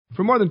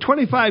For more than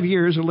 25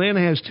 years, Atlanta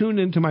has tuned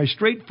into my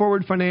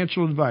straightforward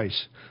financial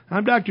advice.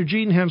 I'm Dr.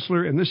 Gene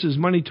Hensler, and this is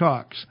Money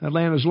Talks,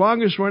 Atlanta's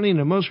longest-running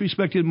and most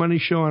respected money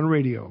show on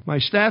radio. My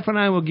staff and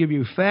I will give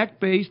you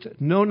fact-based,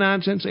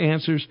 no-nonsense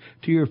answers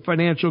to your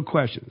financial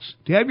questions.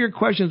 To have your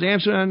questions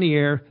answered on the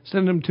air,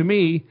 send them to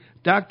me,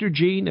 Dr.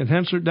 Gene at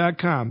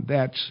Hensler.com.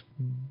 That's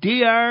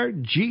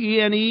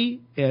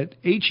DRGENE at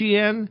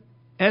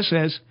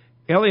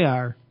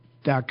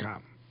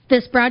HENSSLER.com.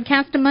 This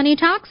broadcast of Money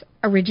Talks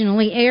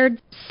originally aired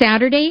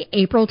Saturday,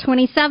 April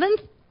 27th,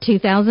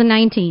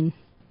 2019.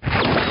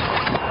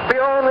 The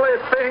only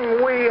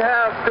thing we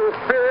have to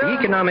fear... The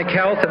economic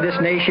health of this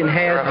nation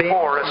has been...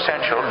 Four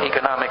essential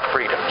economic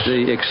freedoms.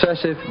 The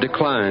excessive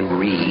decline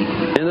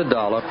in the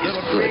dollar.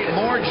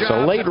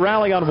 So late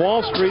rally on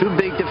Wall Street. Too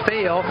big to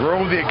fail.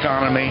 Grow the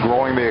economy.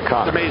 Growing the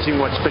economy. It's amazing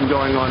what's been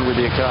going on with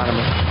the economy.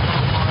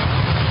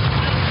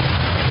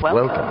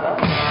 Welcome.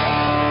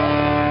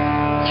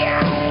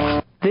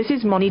 This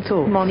is Money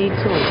Talk. Money Talk.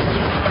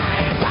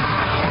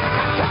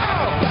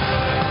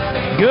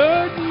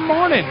 Good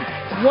morning.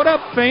 What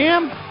up,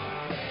 fam?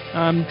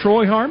 I'm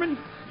Troy Harmon,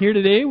 here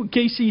today with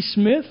Casey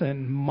Smith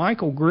and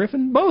Michael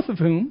Griffin, both of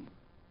whom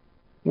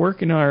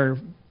work in our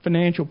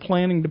financial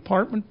planning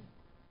department,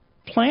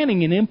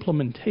 planning and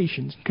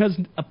implementations, because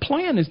a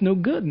plan is no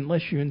good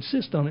unless you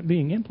insist on it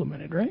being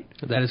implemented, right?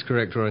 That is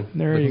correct, Troy.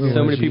 There you go.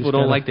 So many people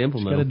don't like to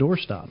implement it. It's got a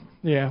doorstop.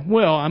 Yeah,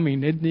 well, I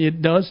mean,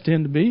 it does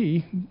tend to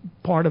be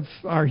part of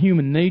our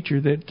human nature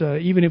that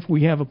even if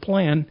we have a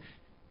plan,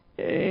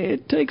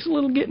 it takes a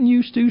little getting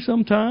used to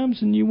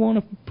sometimes, and you want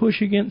to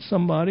push against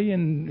somebody,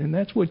 and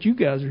that's what you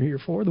guys are here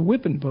for, the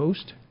whipping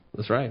post.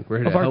 That's right.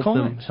 We're here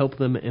to help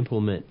them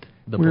implement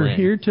the plan. We're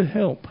here to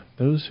help.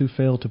 Those who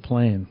fail to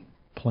plan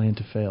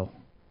to fail.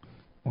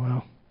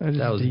 Wow.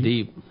 That was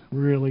deep.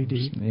 Really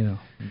deep. You know,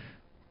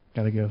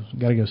 gotta go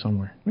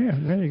somewhere. Yeah,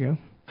 there you go.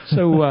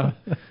 So,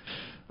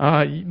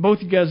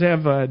 both you guys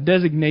have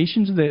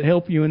designations that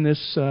help you in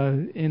this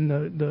in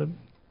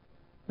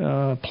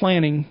the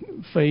planning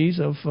phase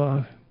of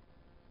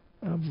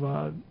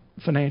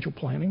financial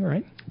planning,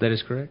 right? That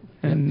is correct.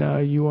 And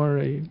you are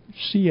a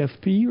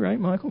CFP, right,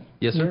 Michael?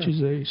 Yes, sir. Which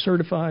is a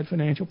certified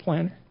financial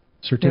planner.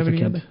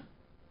 Certificate.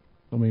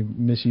 Let me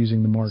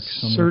misusing the marks.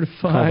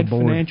 Certified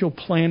Financial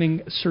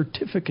Planning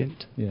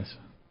Certificate. Yes.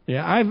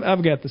 Yeah,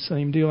 I've got the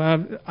same deal.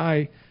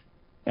 I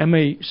am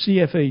a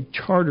CFA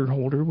charter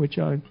holder, which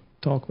I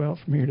talk about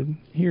from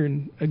here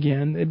and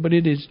again, but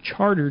it is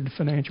Chartered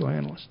Financial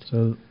Analyst.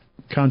 So,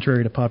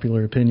 contrary to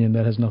popular opinion,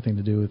 that has nothing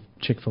to do with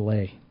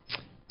Chick-fil-A.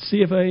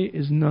 CFA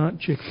is not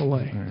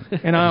Chick-fil-A.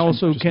 Right. And I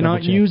also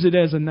cannot use it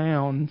as a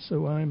noun,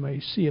 so I'm a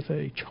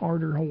CFA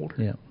charter holder.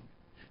 Yeah.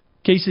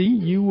 Casey,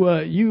 you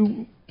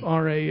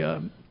are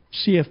a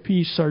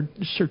CFP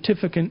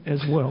certificate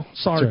as well.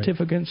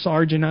 Certificate, right.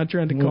 Sergeant, I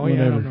tried to call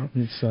you. I don't know.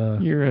 It's,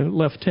 you're a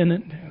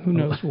lieutenant. Who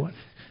knows what?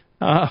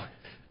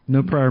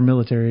 No prior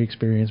military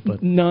experience,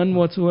 but none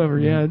whatsoever.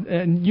 Yeah,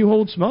 and you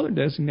hold some other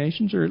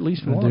designations, or at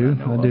least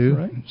one. I do.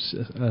 Right?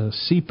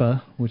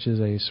 SEPA, which is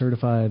a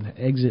Certified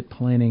Exit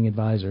Planning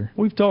Advisor.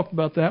 We've talked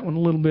about that one a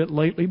little bit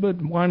lately,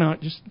 but why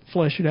not just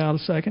flesh it out a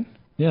second?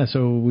 Yeah,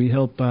 so we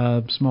help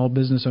small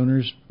business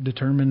owners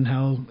determine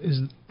how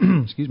is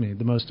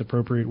the most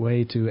appropriate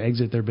way to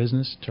exit their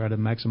business, try to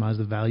maximize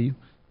the value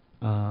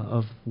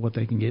of what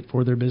they can get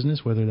for their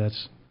business, whether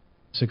that's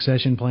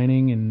succession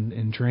planning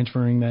and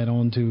transferring that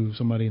on to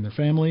somebody in their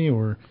family,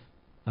 or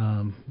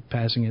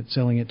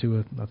selling it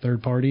to a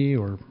third party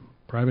or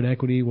private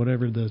equity,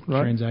 whatever the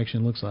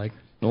transaction looks like.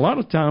 A lot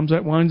of times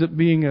that winds up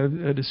being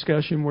a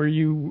discussion where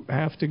you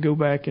have to go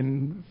back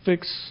and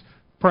fix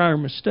prior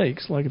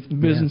mistakes, like if the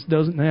business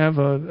doesn't have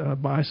a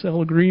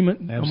buy-sell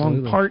agreement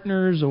among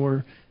partners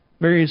or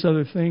various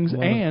other things,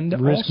 and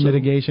risk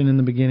mitigation in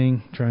the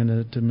beginning, trying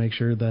to make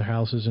sure the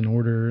house is in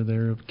order,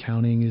 their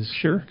accounting is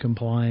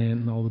compliant,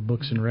 and all the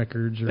books and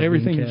records are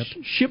everything being kept.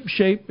 Ship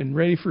shape and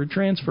ready for a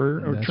transfer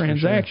or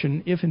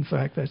transaction, if in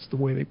fact that's the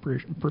way they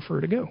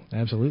prefer to go.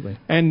 Absolutely.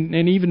 And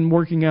even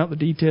working out the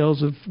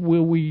details of,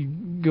 will we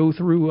go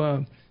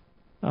through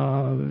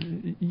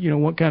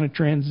what kind of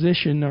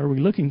transition are we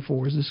looking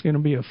for? Is this going to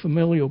be a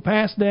familial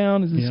pass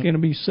down? Is this going to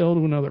be sell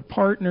to another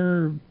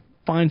partner?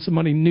 Find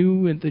somebody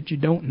new that you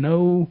don't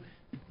know?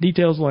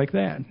 Details like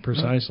that.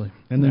 Precisely.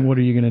 And then what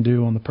are you going to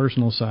do on the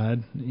personal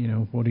side?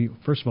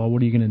 First of all,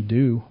 what are you going to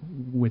do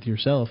with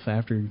yourself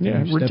after you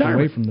step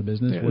away from the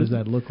business? What does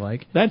that look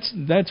like?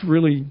 That's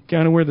really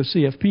kind of where the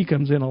CFP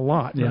comes in a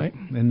lot, right?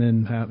 And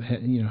then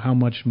how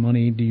much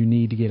money do you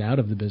need to get out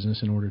of the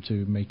business in order to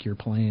make your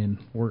plan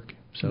work?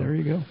 So there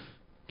you go.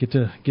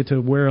 Get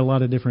to wear a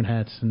lot of different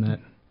hats in that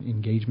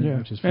engagement,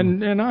 which is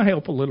fun. And I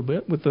help a little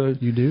bit with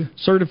the –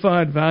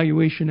 certified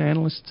valuation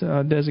analyst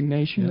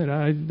designation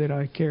that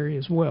I carry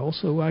as well,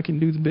 so I can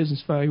do the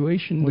business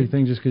valuation. Well, you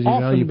think just because you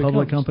value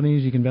public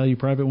companies, you can value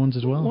private ones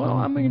as well? Well,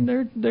 I mean,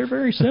 they're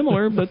very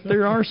similar, but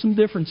there are some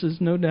differences,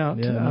 no doubt.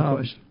 Yeah, no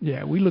question.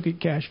 Yeah, we look at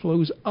cash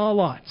flows a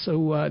lot,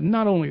 so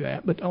not only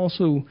that, but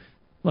also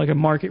like a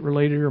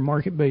market-related or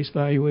market-based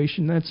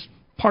valuation. That's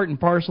part and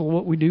parcel of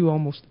what we do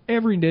almost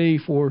every day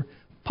for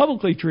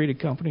publicly traded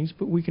companies,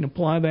 but we can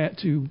apply that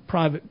to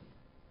private,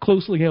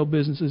 closely held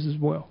businesses as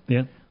well.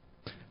 Yeah.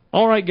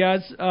 All right,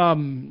 guys.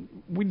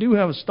 We do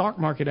have a stock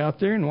market out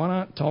there, and why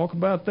not talk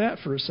about that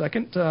for a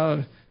second?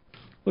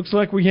 Looks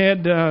like we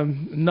had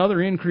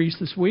another increase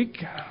this week,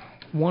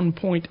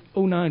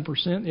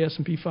 1.09%. The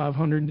S&P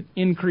 500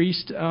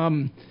 increased.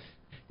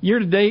 Year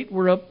to date,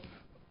 we're up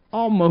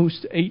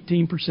almost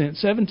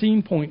 18%,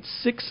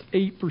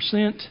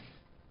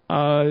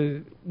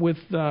 17.68%. With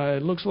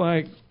it looks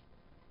like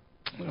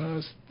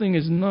this thing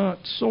is not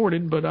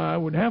sorted, but I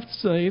would have to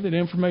say that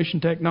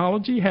information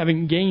technology,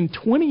 having gained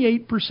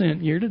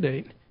 28% year to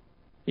date,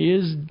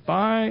 is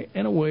by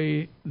and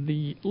away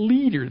the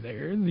leader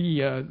there.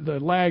 The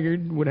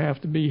laggard would have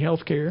to be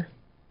healthcare,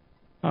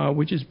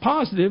 which is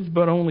positive,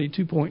 but only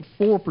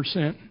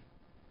 2.4%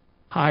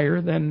 higher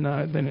than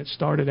it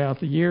started out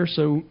the year.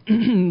 So a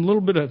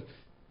little bit of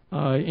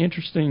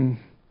interesting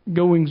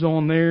goings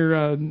on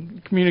there.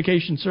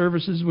 Communication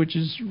services, which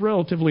is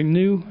relatively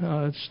new,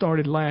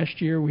 started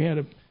last year. We had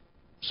a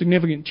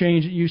significant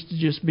change. It used to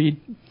just be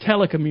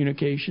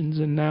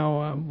telecommunications, and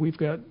now we've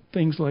got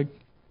things like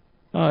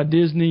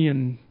Disney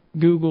and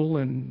Google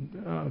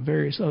and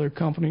various other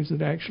companies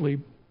that actually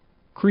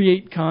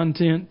create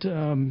content.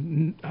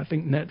 I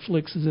think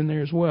Netflix is in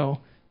there as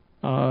well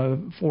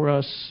for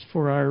us,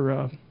 for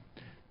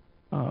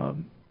our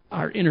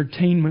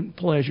entertainment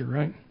pleasure,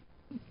 right?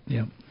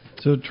 Yeah.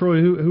 So, Troy,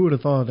 who would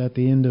have thought at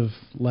the end of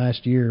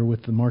last year,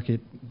 with the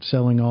market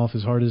selling off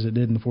as hard as it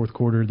did in the fourth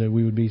quarter, that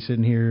we would be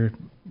sitting here,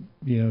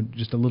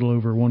 just a little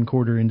over one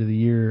quarter into the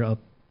year, up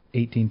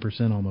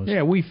 18% almost.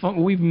 Yeah,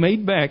 we've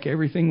made back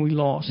everything we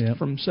lost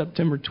from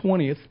September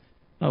 20th.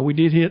 We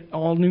did hit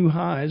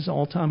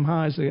all-time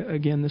highs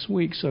again this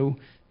week. So,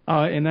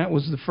 and that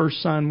was the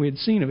first sign we had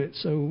seen of it.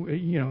 So,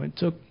 it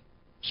took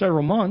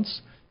several months.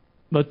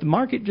 But the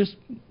market just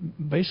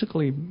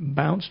basically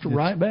bounced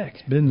right back.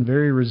 It's been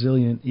very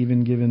resilient,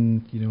 even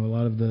given a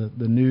lot of the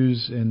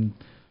news and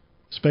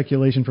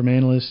speculation from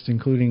analysts,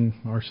 including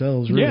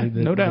ourselves. Really, yeah,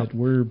 no doubt.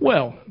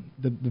 The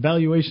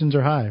valuations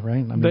are high,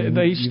 right? I mean,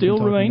 they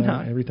still remain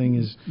high. Everything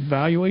is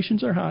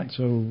valuations are high.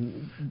 So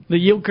the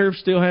yield curve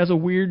still has a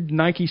weird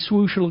Nike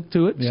swoosh look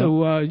to it. Yeah.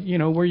 So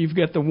where you've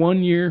got the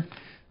 1 year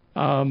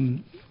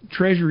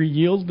Treasury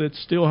yield that's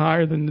still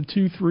higher than the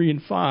 2, 3,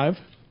 and 5.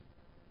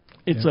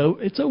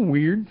 It's a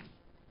weird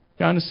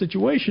kind of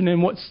situation,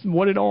 and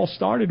what it all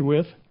started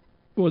with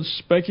was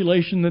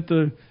speculation that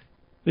the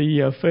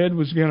Fed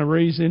was going to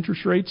raise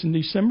interest rates in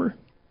December.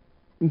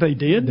 They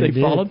did. They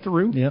followed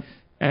through. Yep.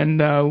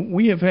 And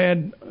we have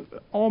had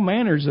all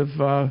manners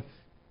of,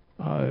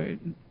 I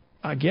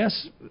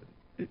guess,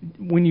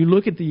 when you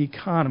look at the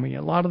economy,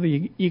 a lot of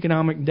the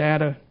economic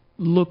data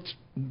looked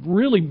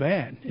really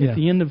bad at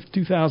the end of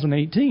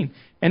 2018.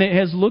 And it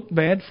has looked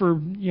bad for,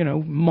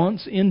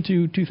 months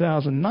into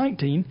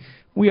 2019.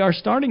 We are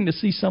starting to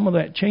see some of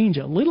that change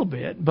a little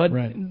bit, but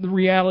the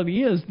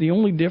reality is the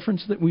only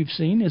difference that we've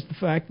seen is the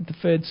fact that the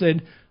Fed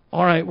said,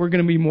 all right, we're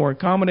going to be more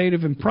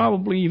accommodative and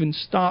probably even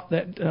stop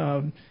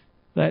the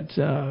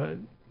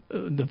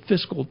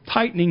fiscal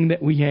tightening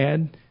that we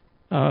had.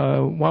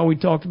 While we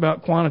talked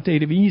about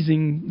quantitative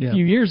easing a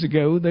few years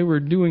ago, they were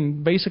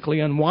doing basically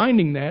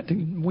unwinding that.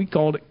 We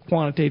called it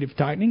quantitative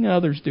tightening.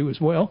 Others do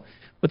as well.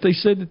 But they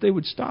said that they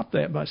would stop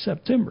that by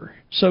September.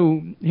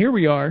 So here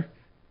we are.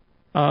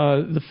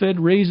 The Fed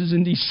raises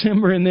in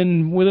December, and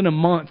then within a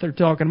month they're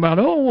talking about,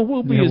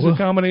 we'll be as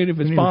accommodative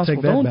as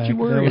possible. Don't you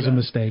worry. That was a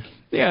mistake.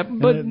 Yeah,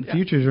 but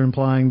futures are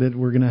implying that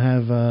we're going to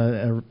have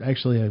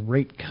actually a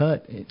rate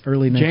cut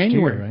early next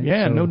January. year. Right?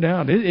 Yeah, so, no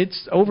doubt.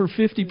 It's over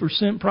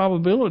 50%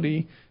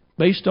 probability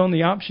based on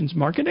the options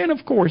market, and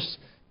of course,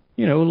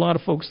 a lot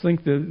of folks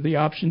think the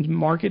options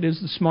market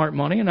is the smart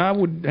money, and I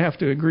would have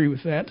to agree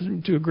with that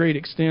to a great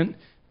extent.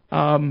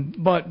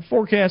 But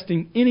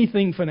forecasting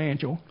anything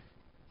financial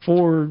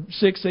for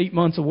 6-8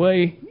 months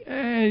away,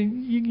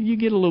 you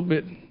get a little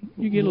bit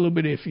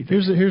iffy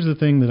there. Here's the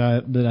thing that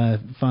I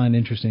find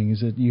interesting is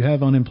that you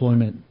have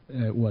unemployment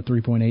at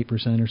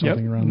 3.8% or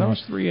something around there. No,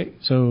 it's 3.8.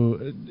 So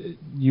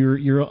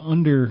you're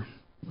under,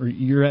 or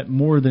you're at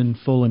more than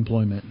full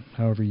employment,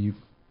 however you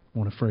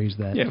want to phrase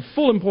that. Yeah,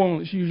 full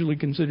employment is usually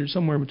considered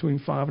somewhere between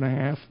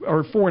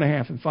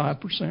 4.5% and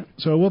 5%.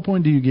 So at what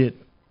point do you get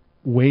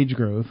wage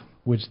growth,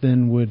 which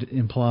then would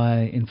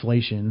imply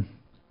inflation,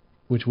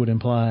 which would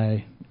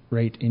imply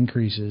rate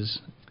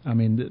increases? I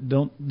mean,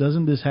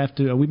 doesn't this have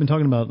to? We've been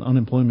talking about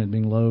unemployment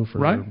being low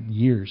for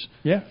years.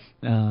 Yeah.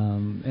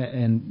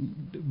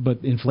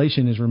 But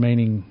inflation is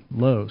remaining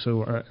low.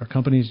 So are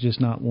companies just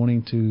not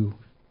wanting to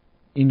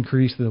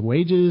increase the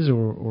wages,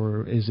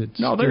 or is it?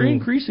 No, they're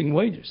increasing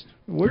wages.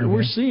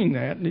 We're seeing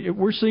that.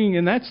 We're seeing,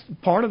 and that's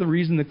part of the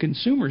reason the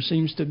consumer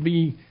seems to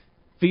be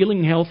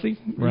feeling healthy.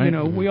 Right.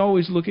 We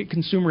always look at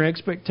consumer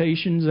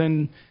expectations,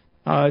 and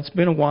it's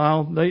been a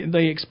while.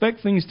 They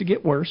expect things to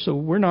get worse, so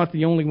we're not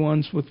the only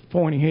ones with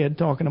pointy head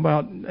talking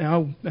about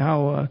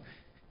how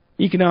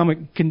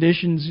economic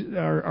conditions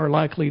are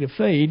likely to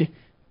fade.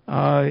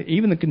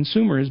 Even the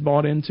consumer has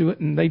bought into it,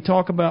 and they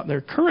talk about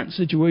their current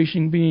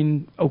situation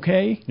being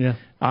okay. Yeah.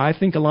 I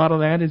think a lot of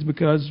that is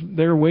because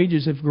their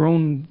wages have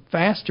grown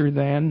faster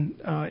than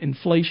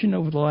inflation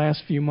over the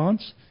last few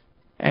months,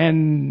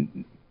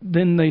 and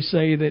then they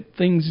say that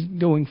things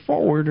going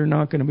forward are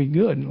not going to be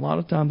good. And a lot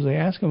of times they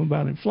ask them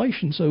about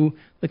inflation. So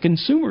the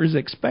consumer is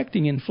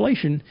expecting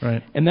inflation,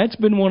 right. And that's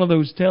been one of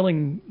those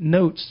telling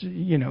notes.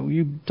 You know,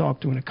 you talk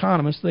to an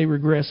economist, they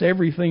regress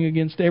everything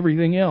against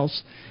everything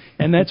else.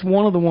 And that's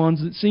one of the ones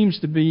that seems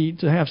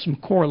to have some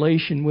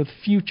correlation with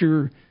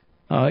future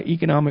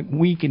economic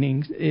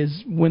weakening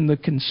is when the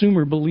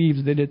consumer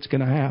believes that it's going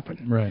to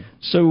happen. Right.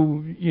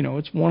 So, you know,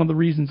 it's one of the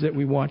reasons that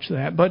we watch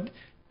that. But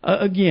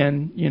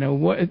again, you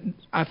know,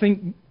 I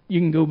think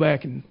you can go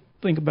back and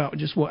think about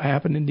just what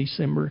happened in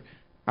December.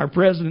 Our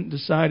president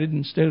decided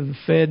instead of the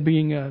Fed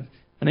being an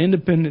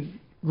independent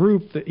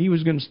group that he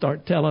was going to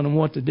start telling them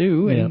what to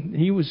do, and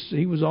he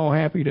was all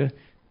happy to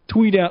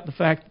tweet out the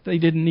fact that they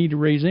didn't need to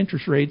raise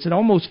interest rates. It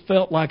almost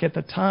felt like at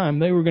the time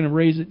they were going to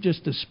raise it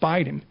just to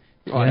spite him.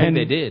 Oh, I think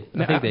they did.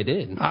 I think they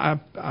did.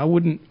 I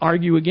wouldn't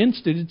argue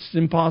against it. It's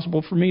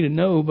impossible for me to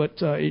know, but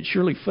it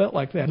surely felt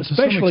like that. But to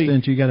some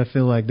extent, you got to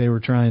feel like they were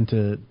trying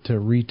to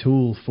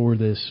retool for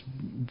this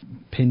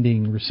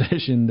pending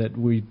recession that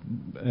we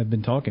have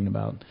been talking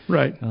about.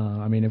 Right.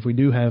 I mean, if we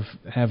do have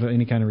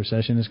any kind of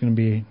recession, it's going to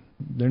be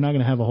they're not going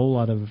to have a whole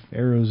lot of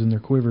arrows in their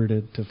quiver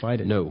to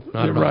fight it. No,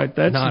 not at all. Right.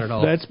 That's not at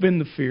all. That's been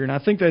the fear, and I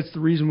think that's the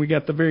reason we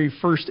got the very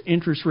first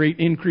interest rate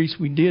increase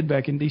we did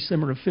back in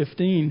December of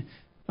 2015.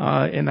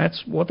 And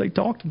that's what they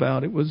talked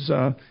about. It was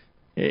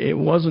it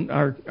wasn't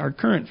our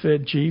current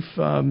Fed chief.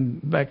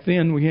 Back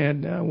then we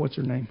had, what's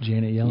her name?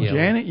 Janet Yellen.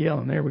 Janet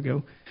Yellen, there we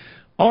go.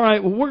 All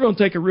right, well, we're going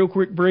to take a real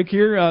quick break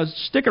here.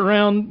 Stick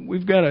around.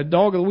 We've got a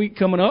Dog of the Week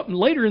coming up. And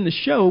later in the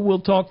show, we'll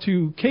talk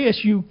to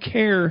KSU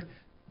Care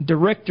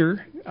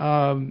Director,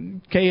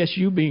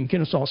 KSU being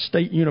Kennesaw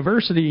State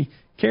University,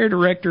 Care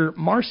Director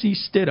Marcy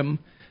Stidham.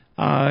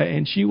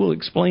 And she will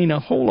explain a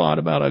whole lot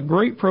about a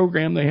great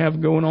program they have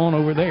going on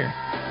over there.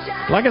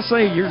 Like I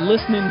say, you're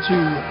listening to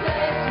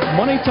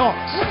Money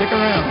Talks. Stick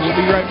around. We'll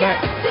be right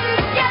back.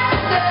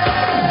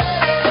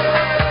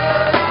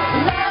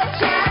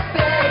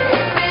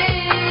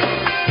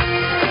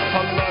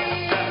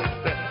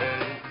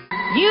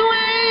 You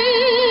ain't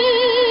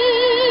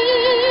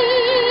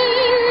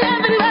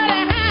nothing but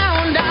a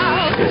hound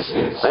dog. This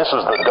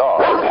is the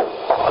dog.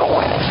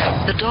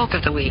 The Dog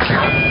of the Week.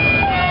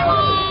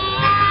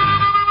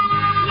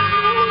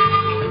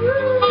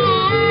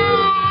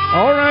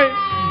 All right,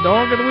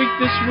 Dog of the Week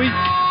this week,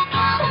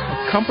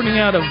 a company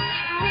out of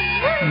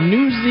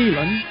New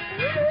Zealand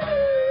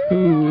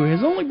who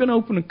has only been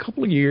open a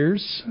couple of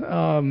years,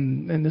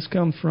 and this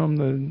comes from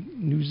the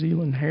New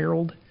Zealand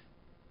Herald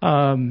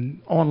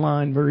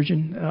online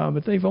version,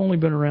 but they've only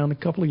been around a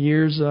couple of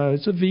years.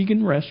 It's a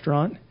vegan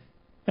restaurant,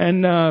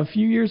 and a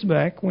few years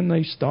back when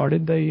they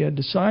started, they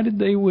decided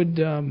they would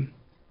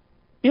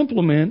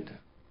implement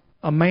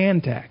a man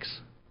tax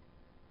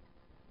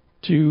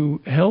to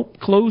help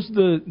close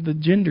the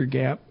gender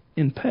gap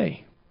in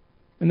pay.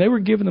 And they were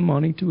giving the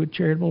money to a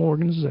charitable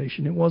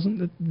organization. It wasn't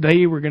that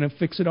they were going to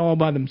fix it all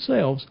by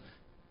themselves,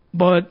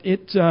 but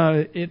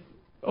it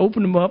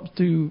opened them up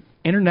to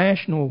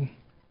international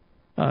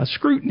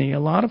scrutiny. A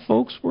lot of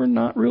folks were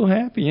not real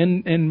happy.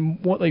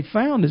 And what they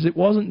found is it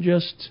wasn't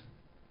just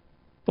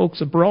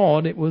folks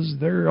abroad, it was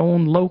their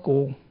own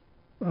local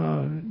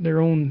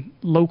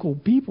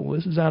people.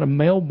 This is out of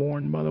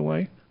Melbourne, by the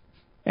way.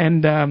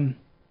 And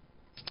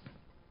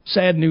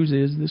sad news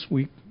is this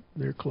week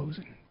they're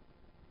closing.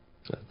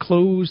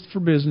 Closed for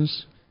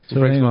business.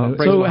 So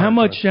how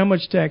much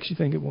tax you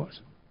think it was?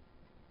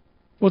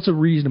 What's a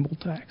reasonable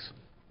tax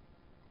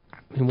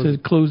to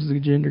close the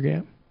gender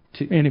gap?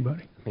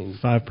 Anybody?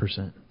 5%.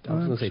 I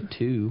was going to say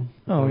 2.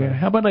 Oh yeah.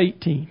 How about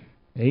 18?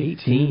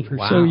 18%.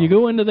 Wow. So you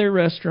go into their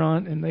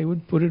restaurant and they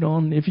would put it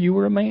on. If you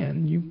were a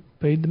man, you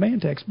paid the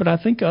man tax. But I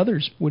think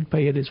others would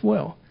pay it as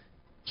well.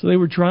 So they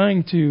were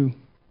trying to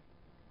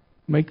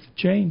make the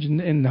change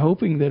and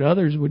hoping that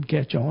others would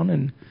catch on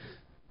and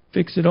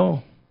fix it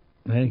all.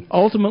 Hey.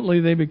 Ultimately,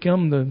 they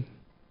become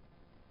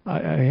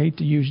I hate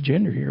to use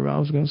gender here, but I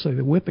was going to say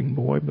the whipping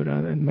boy, but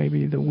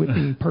maybe the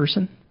whipping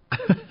person.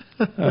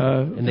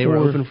 And they were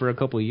open for a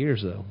couple of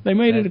years, though. They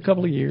made it a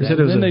couple of years. You said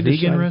it was a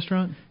vegan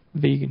restaurant?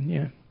 Vegan,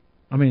 yeah.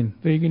 I mean...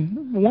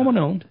 Vegan,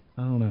 woman-owned.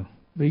 I don't know.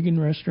 Vegan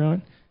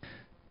restaurant.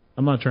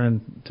 I'm not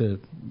trying to,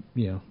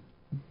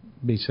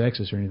 be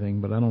sexist or anything,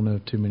 but I don't know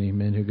too many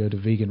men who go to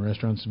vegan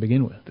restaurants to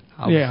begin with.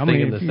 I was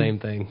thinking the same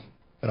thing,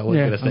 but I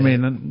wasn't going to say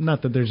it.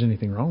 Not that there's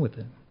anything wrong with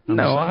it.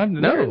 There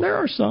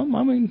are some.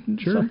 I mean,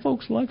 sure. Some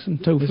folks like some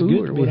tofu it's good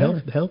or to be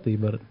whatever. Healthy,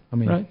 but I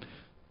mean, right.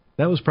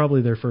 That was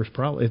probably their first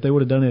problem. If they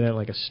would have done it at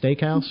like a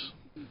steakhouse,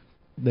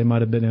 they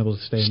might have been able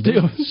to stay in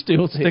business.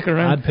 Still stick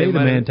around. I'd pay the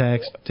man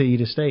tax to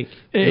eat a steak.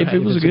 If it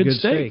was a good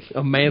steak.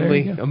 A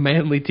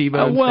manly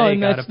T-bone well, steak.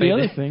 and that's the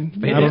other thing.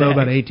 I don't know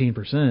about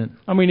 18%.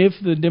 I mean, if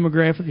the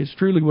demographic is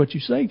truly what you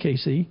say,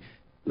 KC,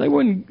 they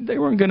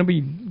weren't going to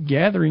be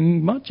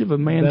gathering much of a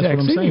man That's tax.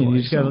 That's what I'm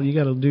anyway, saying. You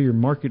got to do your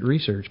market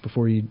research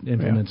before you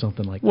implement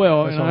something like that.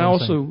 Well, That's and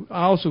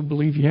I also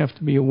believe you have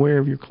to be aware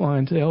of your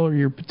clientele or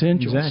your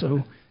potential. Exactly.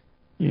 So,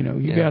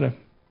 you got to.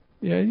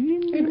 Yeah,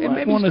 you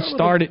might want to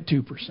start at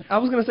 2%. I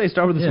was going to say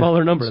start with a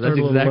smaller number. That's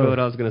exactly what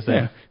I was going to say.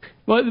 Yeah.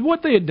 But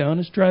what they had done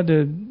is tried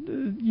to,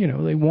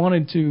 they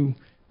wanted to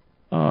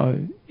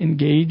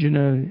engage in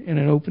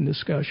an open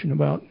discussion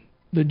about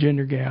the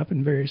gender gap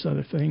and various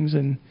other things,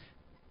 and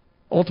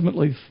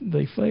ultimately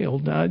they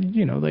failed.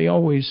 They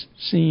always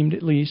seemed,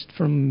 at least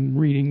from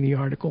reading the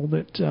article,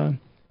 that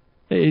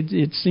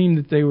it seemed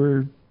that they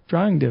were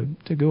trying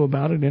to go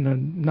about it in a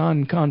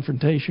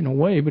non-confrontational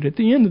way. But at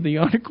the end of the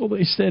article,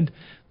 they said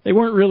they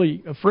weren't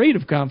really afraid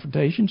of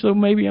confrontation, so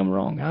maybe I'm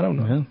wrong. I don't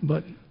know. Yeah.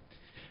 But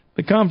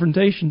the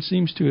confrontation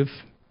seems to have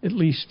at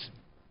least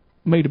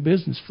made a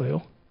business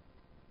fail.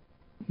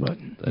 But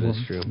that is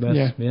true.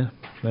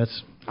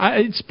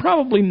 It's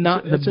probably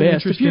not the best. It's an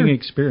interesting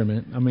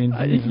experiment. I mean,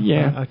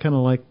 I kind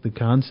of like the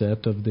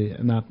concept of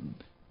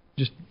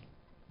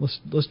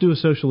let's do a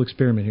social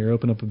experiment here.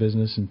 Open up a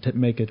business and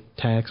make a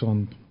tax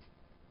on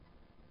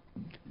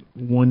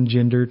one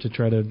gender to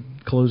try to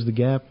close the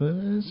gap.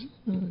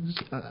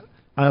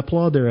 I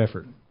applaud their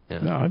effort. Yeah.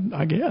 No,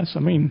 I guess. I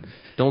mean,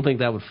 don't think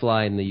that would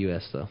fly in the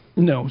U.S. though.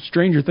 No,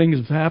 stranger things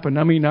have happened.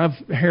 I mean, I've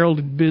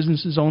heralded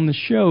businesses on the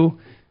show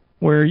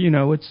where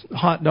it's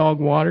hot dog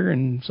water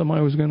and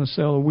somebody was going to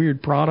sell a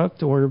weird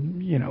product, or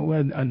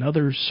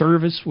another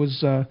service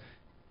was.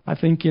 I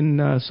think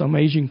in some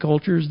Asian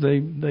cultures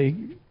they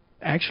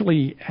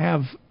actually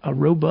have a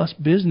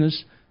robust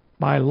business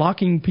by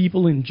locking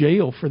people in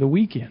jail for the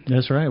weekend.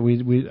 That's right. I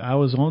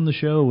was on the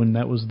show when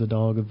that was the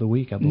dog of the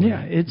week, I believe.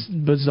 Yeah, it's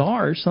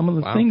bizarre, some of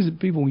the things that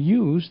people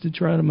use to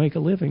try to make a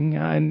living,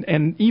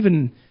 and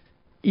even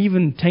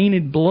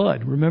tainted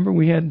blood. Remember,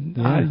 we had,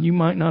 you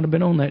might not have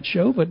been on that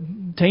show, but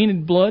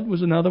tainted blood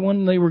was another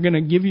one. They were going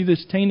to give you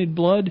this tainted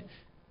blood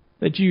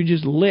that you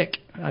just lick,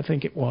 I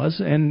think it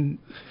was, and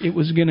it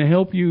was going to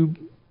help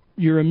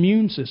your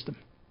immune system,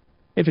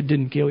 if it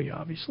didn't kill you,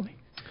 obviously.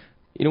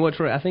 You know what,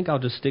 Troy? I think I'll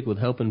just stick with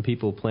helping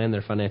people plan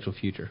their financial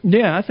future.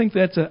 Yeah, I think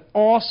that's an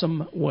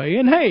awesome way.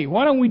 And, hey,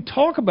 why don't we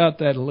talk about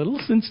that a little,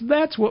 since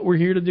that's what we're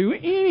here to do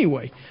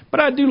anyway.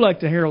 But I do like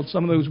to herald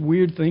some of those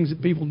weird things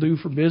that people do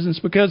for business,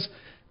 because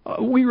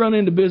we run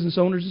into business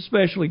owners,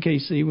 especially,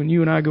 KC, when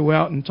you and I go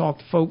out and talk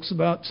to folks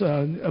about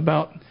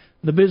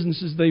the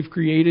businesses they've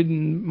created,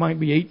 and might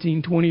be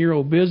 18,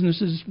 20-year-old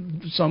businesses,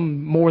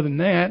 some more than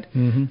that,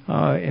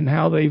 and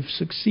how they've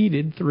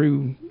succeeded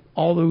through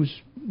all those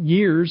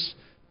years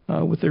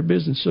with their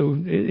business. So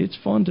it's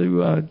fun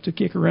to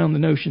kick around the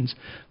notions.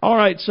 All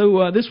right,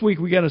 so this week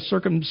we got a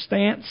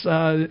circumstance,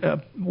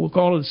 we'll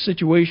call it a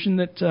situation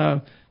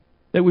that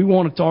we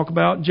want to talk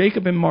about.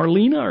 Jacob and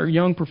Marlena are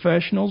young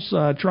professionals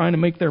trying to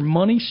make their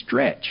money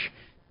stretch.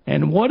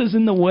 And what is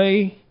in the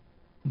way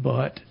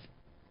but...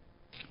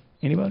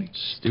 Anybody?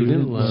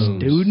 Student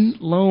loans.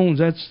 Student loans.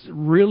 That's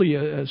really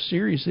a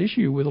serious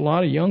issue with a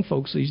lot of young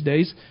folks these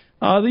days.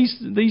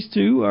 These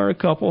two are a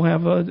couple,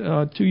 have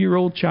a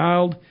 2-year-old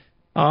child,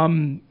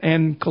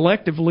 and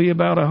collectively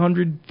about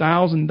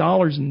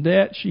 $100,000 in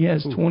debt. She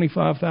has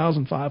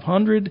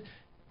 $25,500,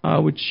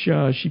 which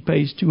she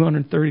pays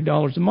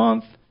 $230 a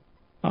month.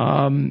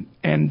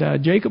 And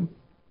Jacob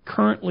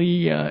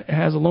currently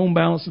has a loan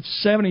balance of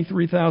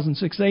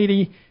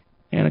 $73,680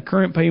 and a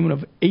current payment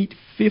of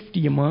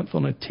 $850 a month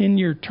on a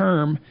 10-year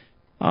term.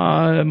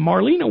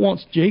 Marlena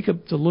wants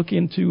Jacob to look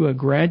into a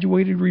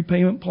graduated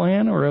repayment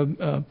plan or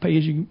a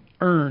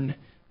pay-as-you-earn,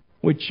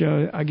 which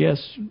I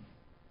guess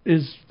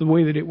is the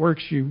way that it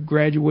works. You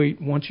graduate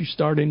once you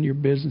start in your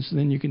business, and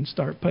then you can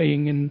start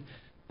paying, and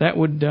that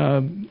would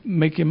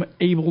make him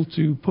able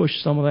to push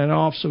some of that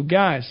off. So,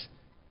 guys,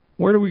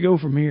 where do we go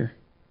from here?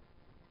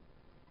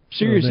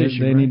 Serious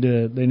issue.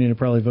 They need to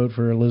probably vote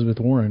for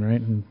Elizabeth Warren,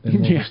 right? And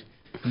yeah.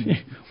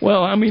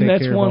 Well, I mean,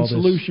 that's one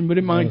solution, but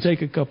it might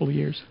take a couple of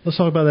years. Let's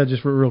talk about that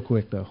just real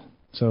quick, though.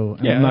 So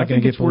I'm not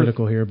going to get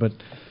political here, but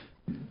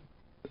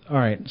all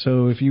right.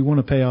 So if you want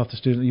to pay off the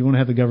student, you want to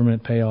have the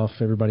government pay off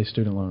everybody's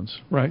student loans.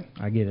 Right.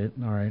 I get it.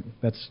 All right.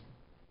 That's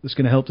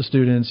going to help the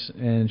students,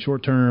 and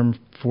short term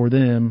for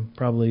them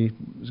probably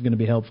is going to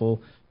be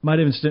helpful. Might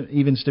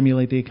even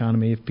stimulate the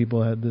economy if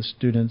the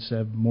students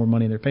have more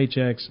money in their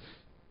paychecks.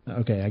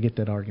 Okay, I get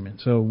that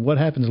argument. So what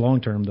happens long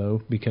term,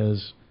 though,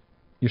 because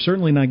you're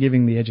certainly not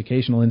giving the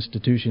educational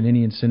institution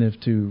any incentive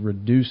to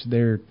reduce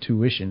their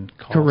tuition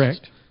costs.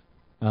 Correct.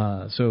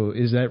 So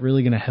is that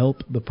really going to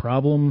help the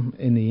problem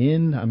in the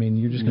end? I mean,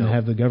 you're just going to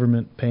have the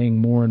government paying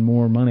more and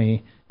more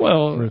money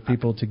for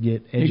people to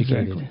get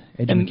educated.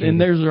 Exactly. And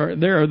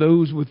there are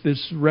those with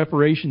this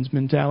reparations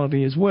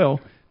mentality as well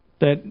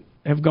that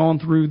have gone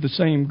through the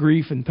same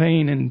grief and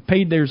pain and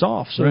paid theirs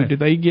off. So do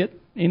they get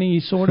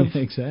any sort of...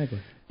 Exactly.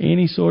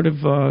 Any sort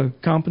of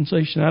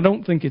compensation? I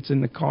don't think it's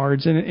in the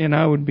cards, and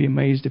I would be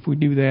amazed if we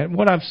do that.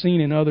 What I've seen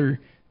in other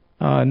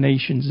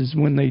nations is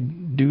when they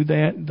do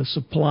that, the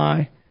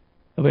supply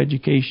of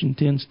education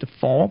tends to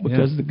fall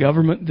because the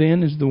government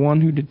then is the one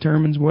who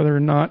determines whether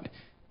or not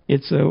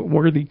it's a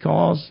worthy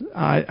cause.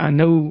 I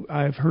know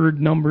I've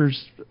heard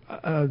numbers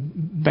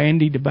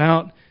bandied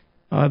about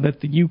that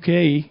the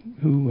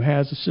UK, who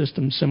has a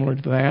system similar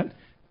to that,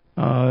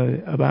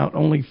 about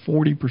only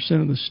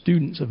 40% of the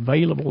students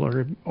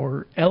available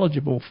or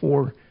eligible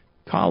for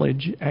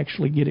college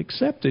actually get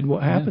accepted.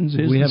 What happens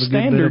is we have the a good bit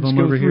of standards them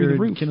go over through here the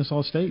roof. at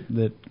Kennesaw State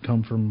that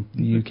come from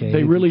the UK.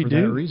 They really for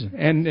do. That reason.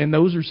 And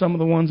those are some of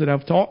the ones that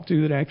I've talked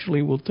to that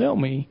actually will tell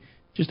me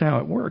just how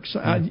it works.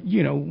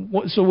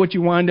 So what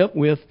you wind up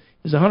with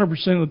is 100%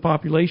 of the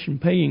population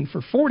paying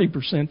for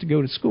 40% to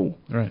go to school.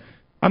 Right.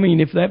 I mean,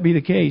 if that be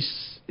the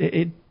case,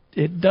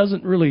 it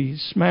doesn't really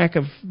smack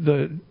of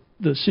the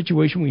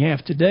situation we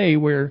have today,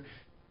 where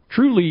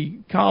truly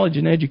college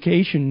and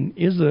education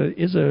is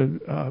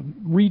a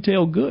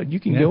retail good. You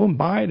can go and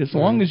buy it as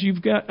long as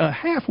you've got a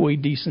halfway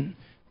decent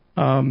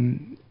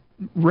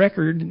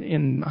record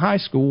in high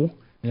school.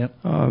 Yep.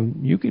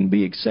 You can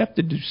be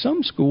accepted to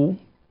some school.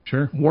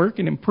 Sure. Work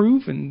and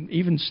improve and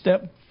even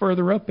step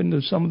further up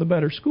into some of the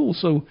better schools.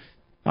 So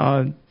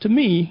to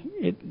me,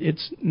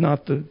 it's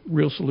not the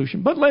real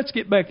solution. But let's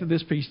get back to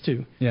this piece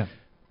too. Yeah.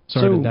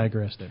 Sorry to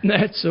digress there.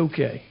 That's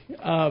okay.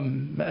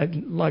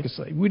 Like I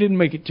say, we didn't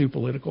make it too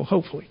political,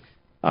 hopefully.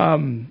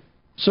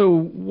 So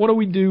what do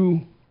we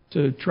do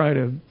to try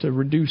to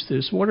reduce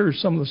this? What are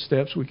some of the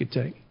steps we could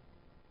take?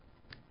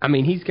 I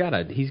mean, he's got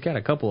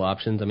a couple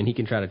options. I mean, he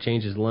can try to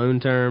change his loan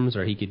terms,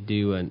 or he could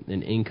do an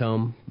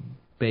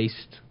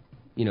income-based,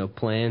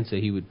 plan. So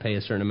he would pay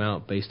a certain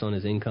amount based on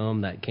his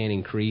income that can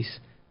increase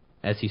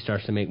as he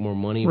starts to make more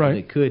money. Right. But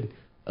it could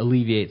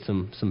alleviate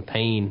some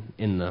pain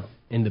in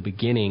the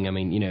beginning. I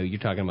mean, you're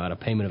talking about a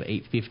payment of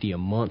 $850 a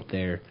month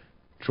there,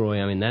 Troy.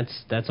 I mean,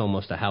 that's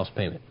almost a house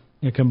payment.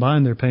 Yeah,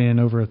 combined they're paying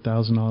over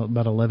 $1,000,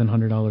 about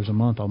 $1,100 a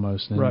month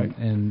almost. And, right.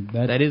 And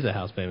that is a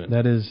house payment.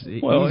 That is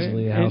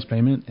easily a house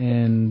payment.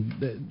 And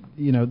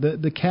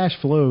the cash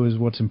flow is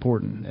what's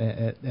important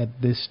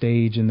at this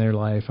stage in their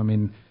life. I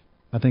mean,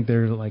 I think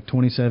they're like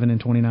 27 and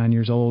 29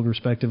 years old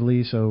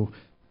respectively. So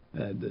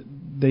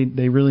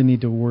they really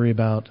need to worry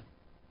about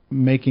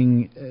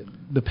making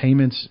the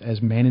payments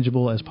as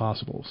manageable as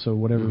possible. So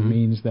whatever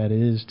means that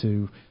is,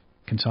 to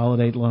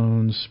consolidate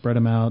loans, spread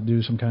them out,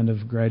 do some kind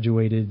of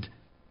graduated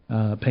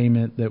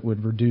payment that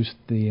would reduce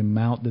the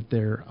amount that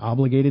they're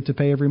obligated to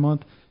pay every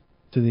month.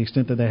 To the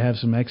extent that they have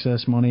some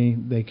excess money,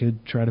 they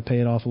could try to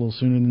pay it off a little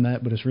sooner than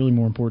that, but it's really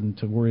more important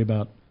to worry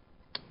about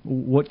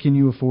what can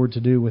you afford to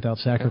do without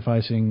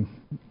sacrificing,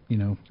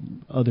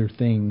 other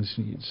things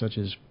such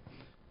as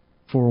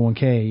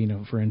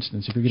 401k, for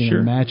instance. If you're getting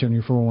a match on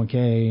your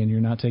 401k and you're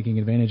not taking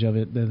advantage of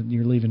it, then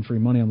you're leaving free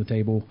money on the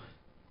table.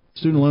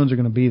 Student loans are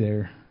going to be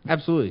there.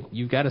 Absolutely.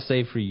 You've got to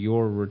save for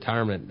your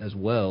retirement as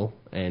well,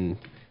 and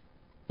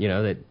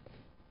that.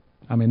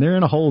 I mean, they're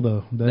in a hole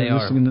though. They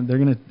are.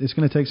 It's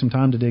going to take some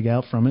time to dig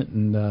out from it,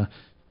 and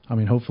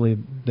hopefully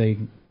they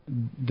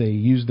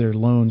use their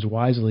loans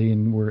wisely,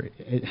 and we're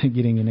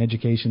getting an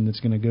education that's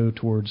going to go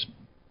towards.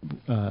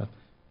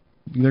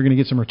 They're going to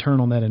get some return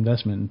on that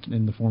investment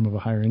in the form of a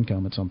higher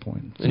income at some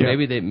point. So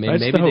maybe they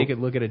could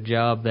look at a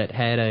job that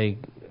had a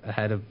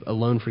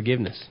loan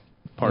forgiveness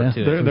part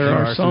to it. There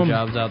are some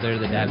jobs out there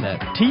that have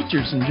that.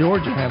 Teachers in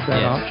Georgia have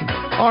that option.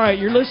 All right,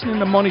 you're listening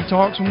to Money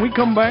Talks. When we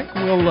come back,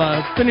 we'll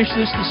finish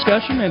this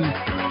discussion and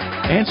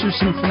answer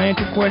some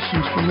financial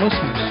questions from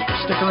listeners.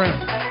 Stick around.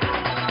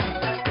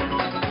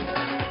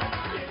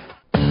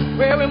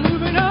 Well, we're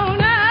moving on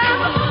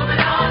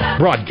now.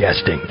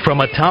 Broadcasting from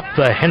atop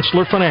the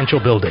Hensler Financial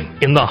Building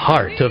in the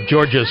heart of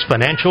Georgia's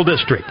financial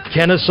district,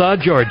 Kennesaw,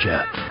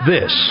 Georgia.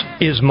 This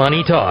is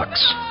Money Talks.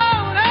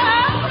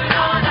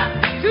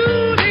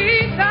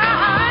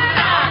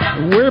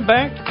 We're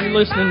back. You're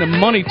listening to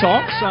Money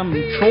Talks. I'm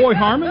Troy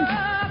Harmon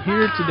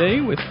here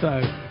today with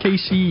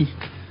Casey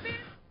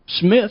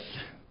Smith.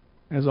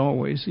 As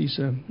always, he's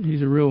a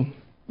real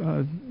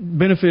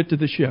benefit to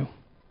the show.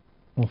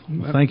 Well,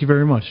 thank you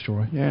very much,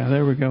 Troy. Yeah,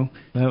 there we go.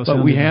 That was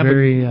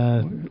very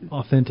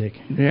authentic.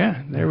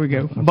 Yeah, there we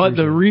go. But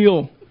the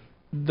real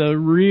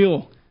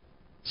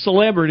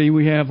celebrity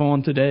we have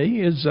on today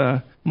is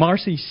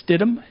Marcy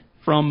Stidham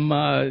from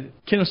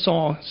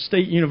Kennesaw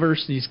State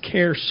University's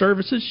Care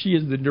Services. She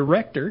is the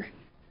director,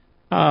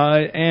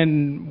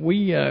 and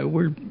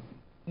we're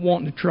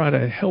wanting to try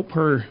to help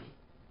her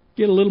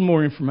get a little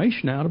more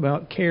information out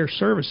about care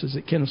services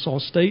at Kennesaw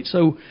State.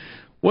 So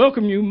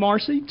welcome you,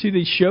 Marcy, to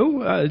the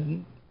show.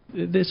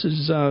 This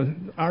is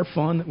our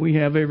fun that we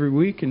have every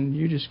week, and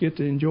you just get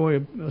to enjoy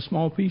a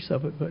small piece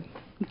of it. But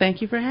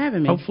thank you for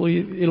having me.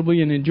 Hopefully it'll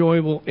be an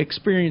enjoyable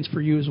experience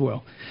for you as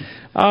well.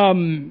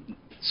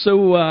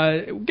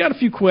 So we've got a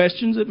few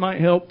questions that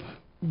might help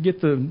get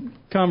the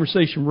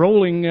conversation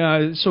rolling.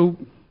 So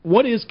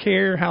what is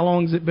CARE? How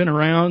long has it been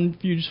around?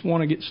 If you just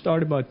want to get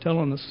started by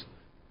telling us.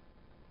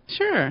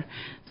 Sure.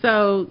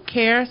 So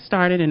CARE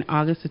started in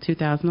August of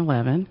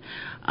 2011.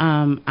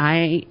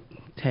 I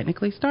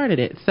technically started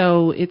it.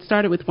 So it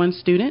started with one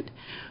student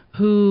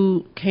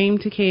who came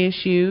to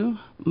KSU.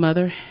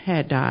 Mother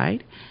had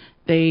died.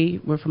 They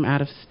were from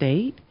out of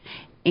state,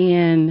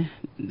 and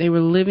they were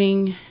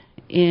living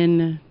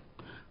in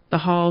the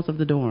halls of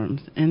the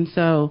dorms. And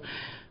so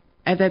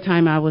at that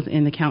time, I was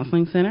in the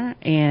counseling center,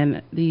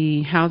 and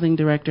the housing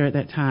director at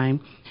that time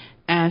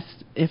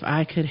asked if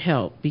I could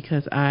help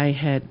because I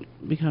had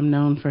become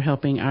known for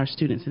helping our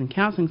students in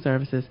counseling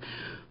services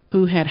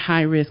who had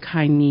high risk,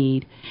 high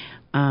need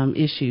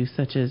issues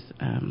such as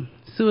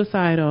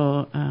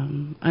suicidal,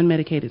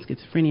 unmedicated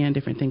schizophrenia, and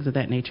different things of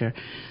that nature.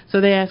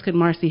 So they asked, could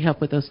Marcy help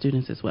with those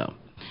students as well?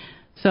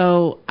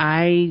 So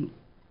I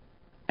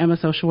am a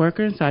social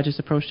worker, and so I just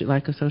approached it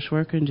like a social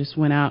worker and just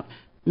went out,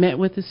 met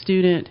with the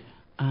student.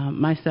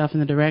 Myself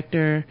and the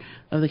director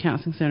of the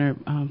counseling center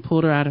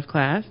pulled her out of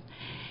class,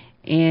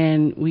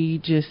 and we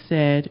just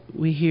said,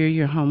 we hear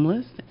you're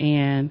homeless,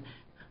 and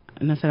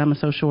I said, I'm a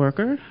social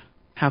worker.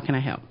 How can I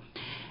help?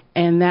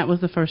 And that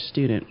was the first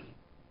student.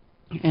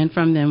 And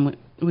from them,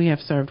 we have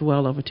served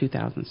well over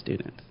 2,000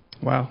 students.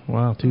 Wow,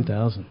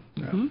 2,000.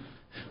 Mm-hmm.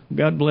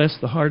 God bless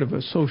the heart of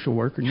a social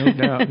worker, no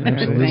doubt.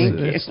 Thank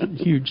That's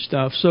huge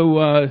stuff.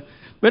 So,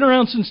 been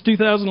around since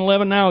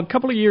 2011 now. A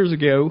couple of years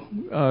ago,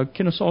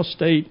 Kennesaw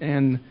State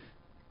and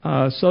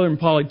Southern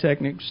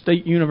Polytechnic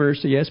State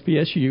University,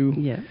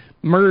 SPSU,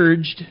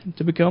 merged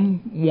to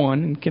become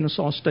one in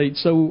Kennesaw State.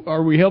 So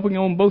are we helping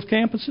on both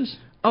campuses?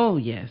 Oh,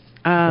 yes.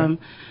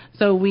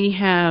 So we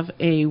have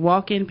a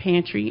walk-in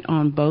pantry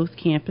on both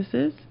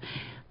campuses.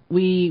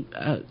 We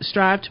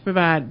strive to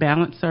provide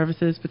balanced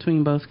services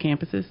between both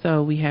campuses.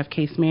 So we have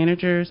case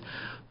managers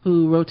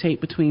who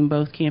rotate between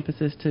both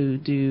campuses to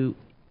do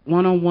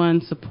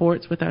one-on-one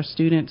supports with our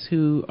students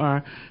who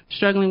are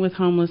struggling with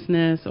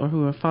homelessness or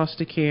who are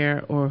foster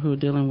care or who are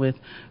dealing with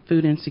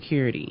food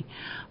insecurity.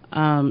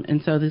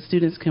 And so the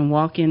students can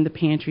walk in the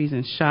pantries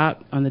and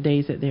shop on the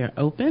days that they are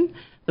open.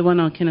 The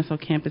one on Kennesaw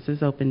campus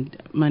is open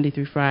Monday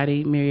through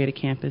Friday, Marietta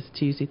campus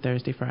Tuesday,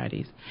 Thursday,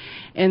 Fridays.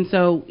 And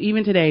so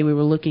even today we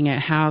were looking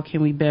at how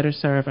can we better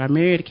serve our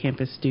Marietta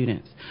campus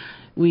students.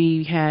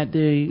 We had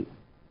the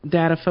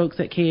data folks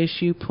at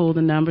KSU pull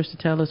the numbers to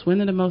tell us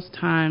when are the most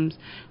times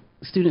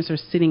students are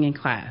sitting in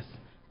class.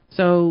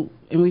 So,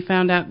 and we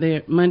found out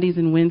that Mondays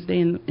and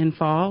Wednesdays in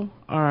fall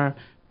are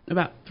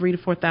about 3,000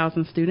 to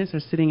 4,000 students are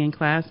sitting in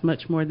class,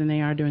 much more than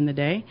they are during the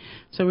day.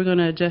 So we're going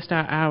to adjust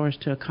our hours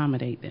to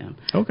accommodate them.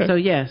 Okay. So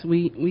yes,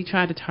 we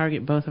try to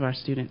target both of our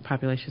student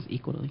populations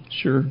equally.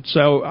 Sure.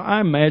 So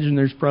I imagine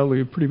there's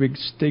probably a pretty big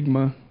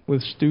stigma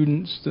with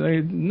students.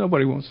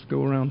 Nobody wants to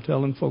go around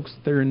telling folks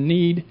that they're in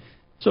need.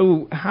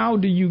 So how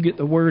do you get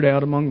the word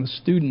out among the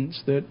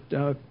students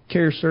that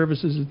care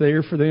services is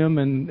there for them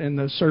and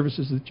the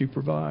services that you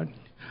provide?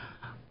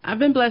 I've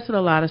been blessed with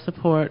a lot of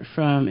support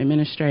from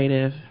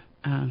administrative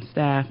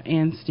staff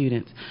and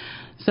students.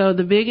 So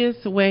the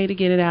biggest way to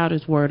get it out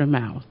is word of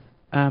mouth.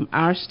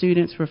 Our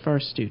students refer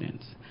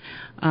students.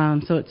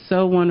 So it's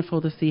so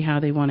wonderful to see how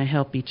they want to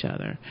help each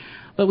other.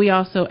 But we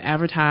also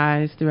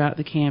advertise throughout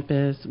the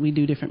campus. We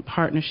do different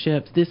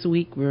partnerships. This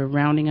week we're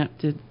rounding up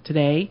to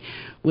today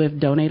with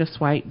Donate a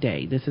Swipe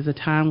Day. This is a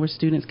time where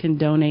students can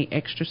donate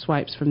extra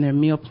swipes from their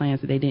meal plans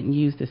that they didn't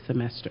use this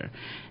semester.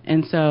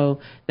 And so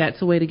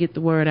that's a way to get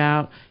the word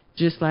out.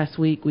 Just last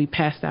week we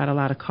passed out a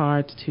lot of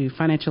cards to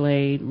financial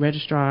aid,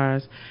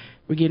 registrars.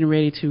 We're getting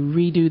ready to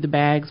redo the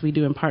bags we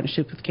do in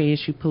partnership with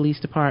KSU Police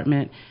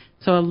Department.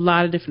 So a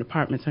lot of different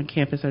departments on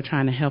campus are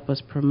trying to help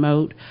us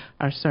promote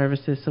our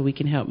services so we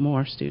can help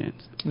more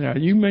students. Yeah,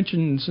 you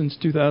mentioned since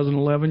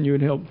 2011 you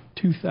had helped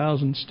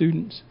 2,000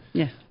 students.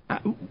 Yes.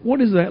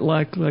 What is that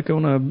like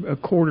on a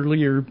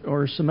quarterly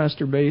or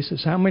semester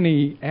basis? How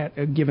many at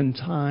a given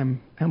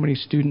time, how many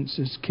students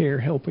is CARE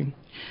helping?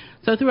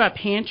 So through our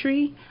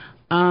pantry,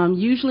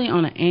 usually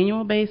on an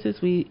annual basis,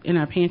 in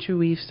our pantry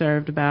we've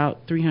served about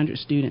 300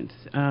 students.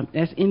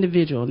 That's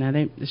individual. Now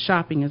the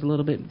shopping is a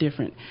little bit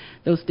different.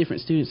 Those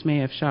different students may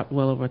have shopped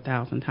well over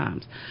 1,000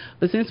 times.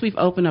 But since we've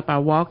opened up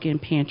our walk-in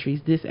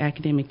pantries this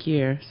academic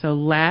year, so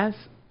last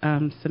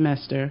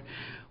semester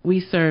we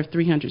served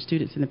 300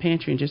 students in the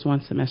pantry in just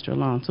one semester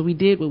alone. So we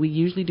did what we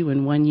usually do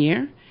in 1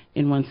 year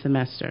in one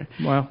semester.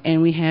 Wow.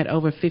 And we had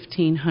over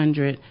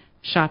 1,500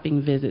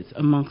 shopping visits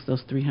amongst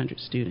those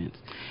 300 students.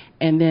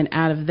 And then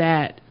out of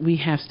that, we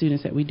have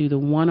students that we do the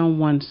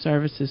one-on-one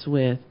services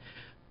with,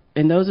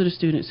 and those are the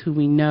students who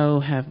we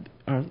know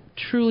are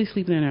truly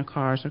sleeping in their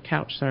cars or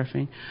couch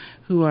surfing,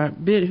 who are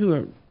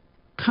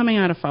coming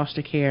out of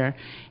foster care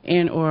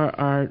and or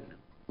are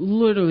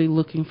literally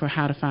looking for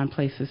how to find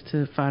places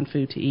to find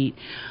food to eat.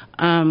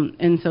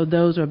 And so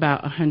those are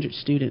about 100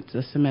 students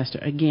a semester.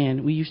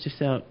 Again, we used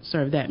to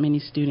serve that many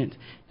students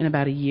in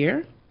about a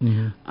year.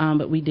 Mm-hmm.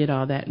 But we did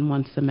all that in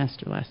one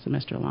semester, last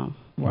semester alone.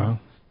 Wow.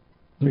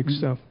 Big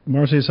stuff.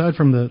 Marcy, aside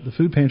from the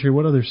food pantry,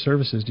 what other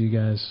services do you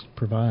guys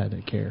provide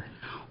at CARE?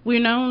 We're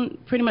known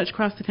pretty much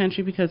across the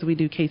country because we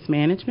do case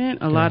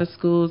management. A lot of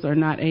schools have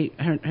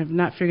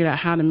not figured out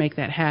how to make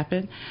that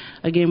happen.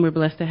 Again, we're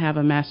blessed to have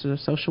a Master of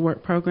Social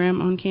Work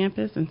program on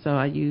campus, and so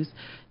I use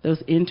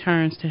those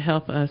interns to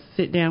help us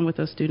sit down with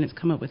those students,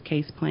 come up with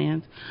case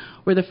plans.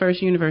 We're the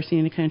first university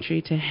in the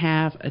country to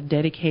have a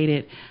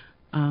dedicated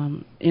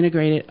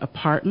integrated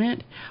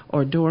apartment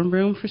or dorm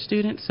room for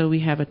students. So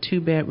we have a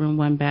 2-bedroom,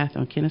 1-bath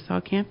on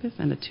Kennesaw campus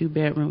and a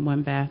 2-bedroom,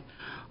 1-bath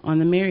on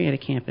the Marietta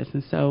campus.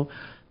 And so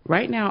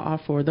right now, all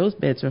 4 of those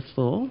beds are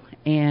full,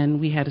 and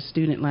we had a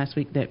student last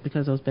week that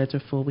because those beds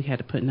are full, we had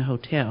to put in a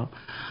hotel.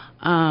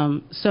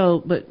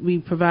 But we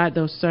provide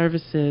those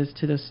services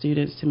to those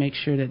students to make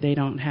sure that they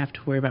don't have to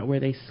worry about where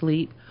they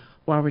sleep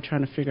while we're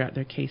trying to figure out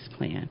their case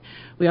plan.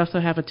 We also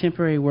have a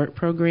temporary work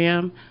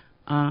program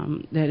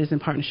that is in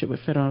partnership with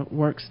Federal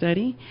Work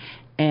Study,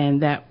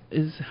 and that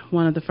is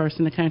one of the first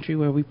in the country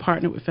where we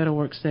partnered with Federal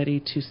Work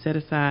Study to set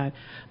aside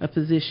a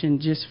position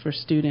just for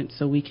students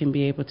so we can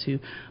be able to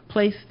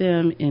place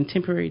them in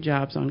temporary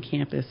jobs on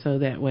campus, so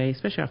that way,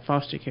 especially our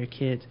foster care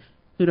kids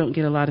who don't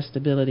get a lot of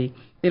stability,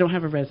 they don't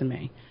have a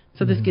resume.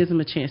 So this gives them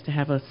a chance to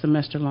have a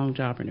semester-long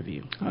job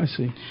interview. I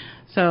see.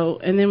 So,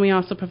 and then we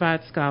also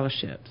provide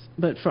scholarships.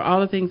 But for all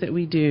the things that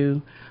we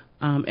do,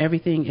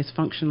 everything is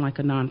functioned like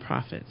a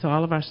nonprofit. So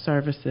all of our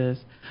services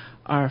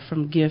are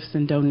from gifts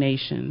and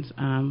donations.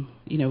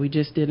 We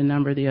just did a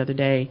number the other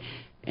day,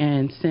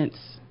 and since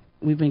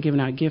we've been giving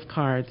out gift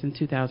cards in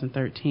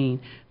 2013,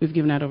 we've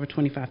given out over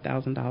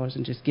 $25,000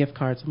 in just gift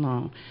cards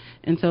alone.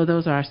 And so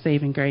those are our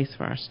saving grace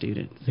for our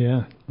students.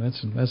 Yeah,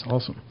 that's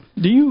awesome.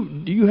 Do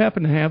you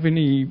happen to have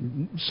any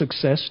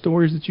success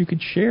stories that you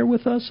could share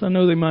with us? I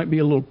know they might be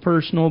a little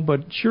personal,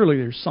 but surely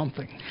there's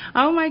something.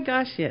 Oh my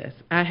gosh, yes.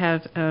 I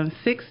have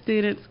 6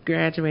 students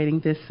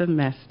graduating this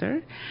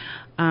semester.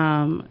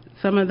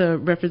 Some of the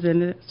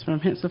representatives from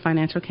Hensler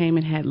Financial came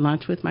and had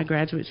lunch with my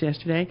graduates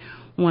yesterday.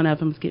 One of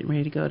them is getting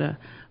ready to go to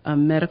a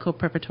medical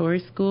preparatory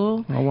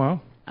school. Oh,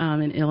 wow.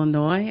 In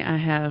Illinois. I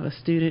have a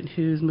student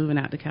who's moving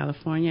out to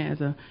California as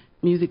a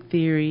music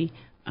theory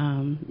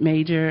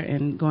major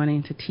and going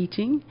into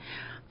teaching.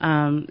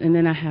 And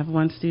then I have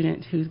one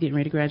student who's getting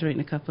ready to graduate in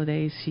a couple of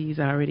days. She's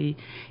already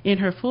in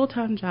her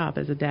full-time job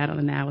as a data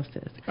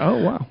analysis.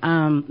 Oh, wow.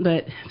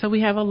 So we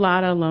have a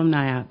lot of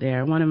alumni out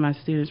there. One of my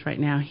students right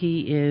now,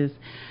 he is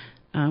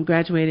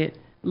graduated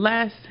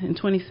in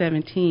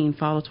 2017,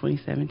 fall of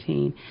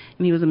 2017,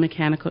 and he was a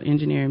mechanical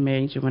engineering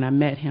major. When I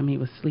met him, he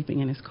was sleeping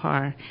in his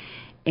car.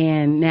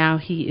 And now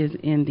he is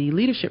in the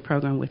leadership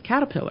program with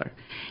Caterpillar.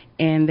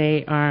 And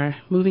they are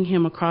moving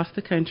him across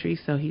the country.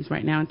 So he's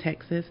right now in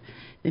Texas.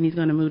 Then he's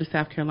going to move to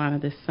South Carolina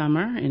this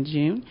summer in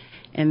June.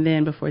 And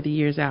then before the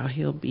year's out,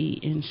 he'll be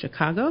in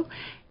Chicago.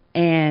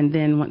 And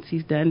then once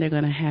he's done, they're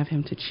going to have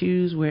him to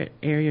choose where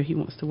area he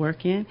wants to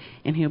work in.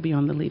 And he'll be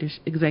on the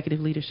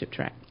executive leadership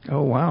track.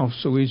 Oh, wow.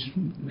 So he's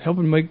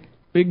helping make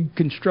big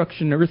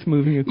construction,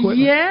 earth-moving equipment.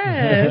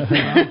 Yes.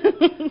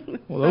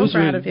 Well, those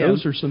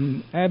are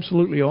some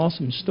absolutely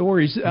awesome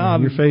stories.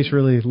 Your face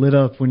really lit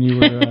up when you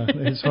were.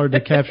 It's hard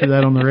to capture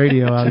that on the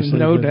radio, obviously.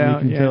 No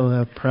doubt. You can tell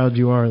how proud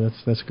you are.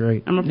 That's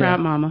great. I'm a proud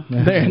mama.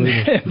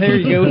 There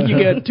you go. You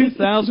got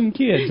 2,000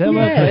 kids. How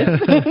about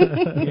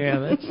that?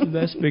 Yeah,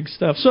 that's big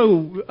stuff.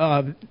 So.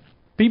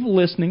 People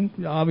listening,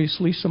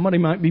 obviously, somebody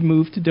might be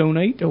moved to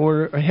donate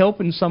or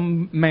help in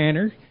some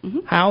manner.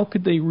 Mm-hmm. How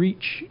could they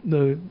reach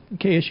the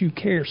KSU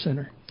Care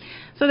Center?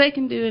 So they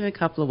can do it in a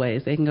couple of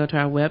ways. They can go to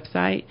our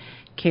website,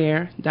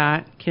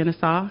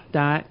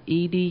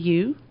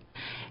 care.kennesaw.edu.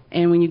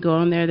 And when you go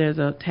on there, there's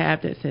a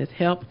tab that says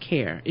Help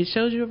Care. It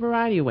shows you a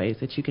variety of ways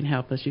that you can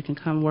help us. You can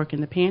come work in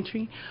the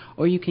pantry,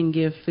 or you can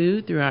give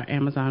food through our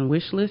Amazon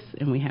wish list,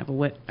 and we have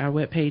our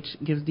webpage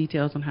gives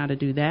details on how to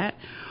do that.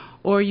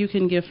 Or you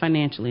can give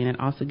financially, and it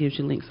also gives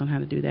you links on how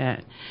to do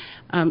that.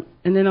 And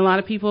then a lot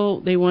of people,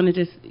 they want to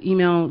just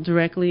email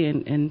directly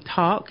and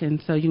talk,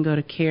 and so you can go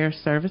to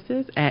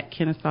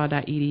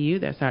careservices@kennesaw.edu.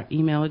 That's our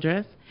email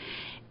address.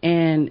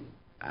 And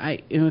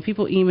when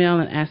people email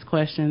and ask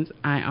questions,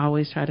 I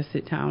always try to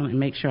sit down and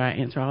make sure I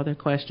answer all their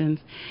questions.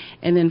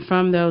 And then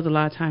from those, a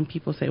lot of times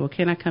people say, well,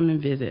 can I come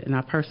and visit? And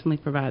I personally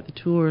provide the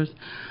tours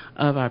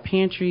of our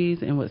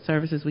pantries and what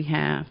services we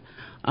have.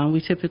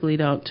 We typically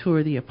don't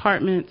tour the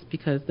apartments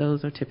because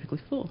those are typically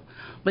full.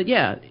 But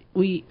yeah,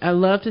 I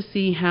love to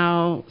see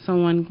how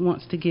someone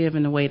wants to give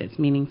in a way that's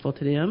meaningful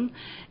to them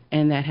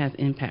and that has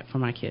impact for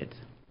my kids.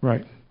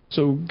 Right.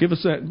 So give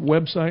us that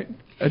website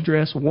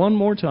address one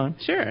more time.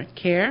 Sure.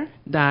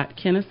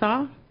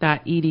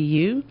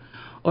 care.kennesaw.edu,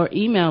 or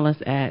email us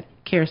at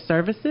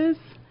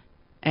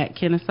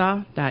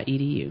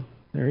careservices@kennesaw.edu.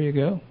 There you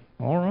go.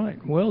 All right.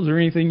 Well, is there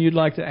anything you'd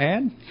like to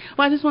add?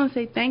 Well, I just want to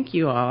say thank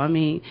you all. I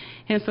mean,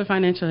 Hensler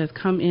Financial has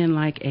come in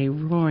like a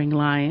roaring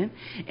lion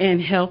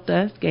and helped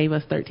us, gave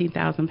us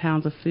 13,000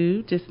 pounds of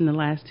food just in the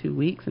last 2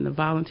 weeks, and the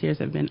volunteers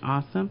have been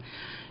awesome.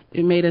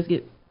 It made us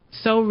get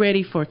so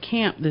ready for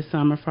camp this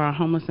summer for our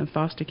homeless and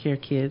foster care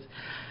kids,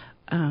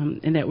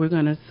 and that we're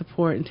going to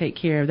support and take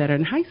care of that are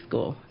in high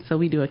school. So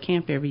we do a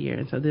camp every year,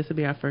 and so this will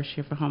be our first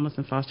year for homeless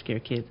and foster care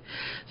kids.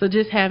 So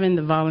just having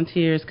the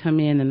volunteers come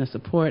in and the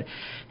support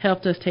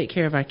helped us take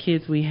care of our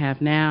kids we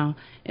have now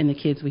and the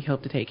kids we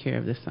hope to take care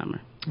of this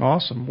summer.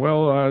 Awesome.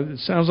 Well, it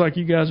sounds like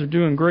you guys are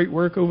doing great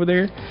work over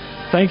there.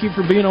 Thank you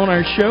for being on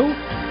our show.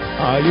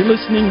 You're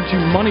listening to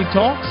Money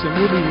Talks, and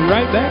we'll be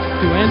right back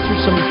to answer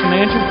some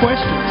financial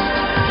questions.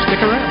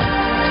 Stick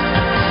around.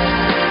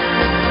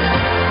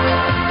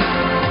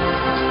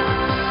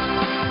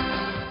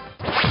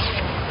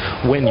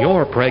 When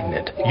you're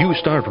pregnant, you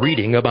start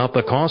reading about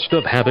the cost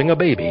of having a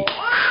baby.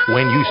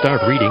 When you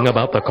start reading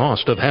about the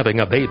cost of having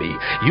a baby,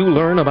 you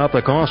learn about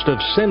the cost of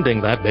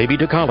sending that baby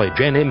to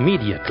college and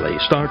immediately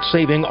start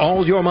saving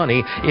all your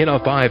money in a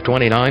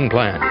 529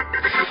 plan.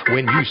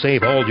 When you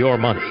save all your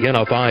money in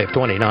a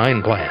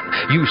 529 plan,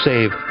 you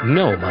save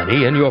no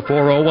money in your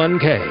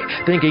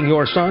 401k, thinking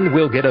your son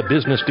will get a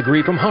business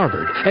degree from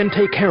Harvard and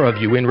take care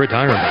of you in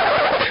retirement.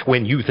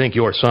 When you think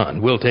your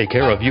son will take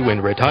care of you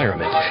in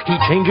retirement, he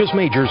changes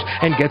majors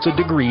and gets a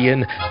degree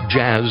in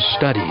jazz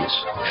studies.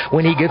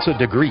 When he gets a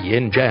degree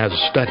in jazz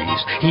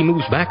studies, he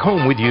moves back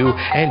home with you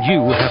and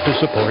you have to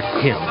support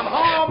him.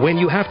 When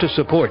you have to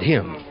support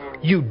him,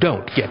 you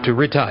don't get to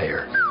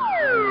retire.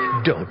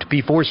 Don't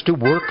be forced to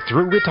work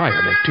through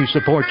retirement to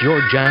support your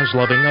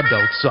jazz-loving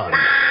adult son.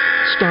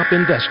 Stop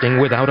investing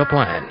without a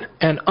plan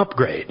and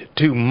upgrade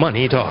to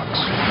Money Talks.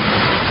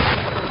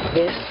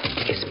 This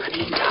is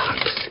Money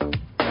Talks.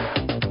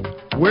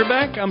 We're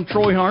back. I'm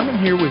Troy Harmon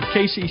here with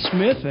Casey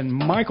Smith and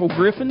Michael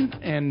Griffin,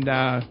 and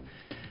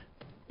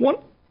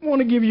want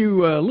to give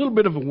you a little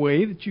bit of a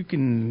way that you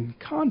can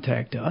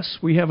contact us.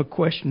 We have a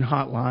question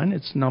hotline.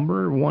 It's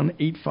number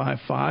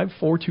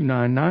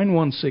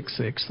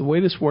 1-855-429-9166. The way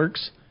this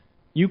works,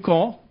 you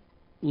call,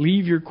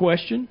 leave your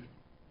question,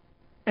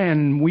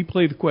 and we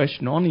play the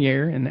question on the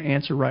air and the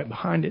answer right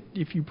behind it.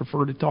 If you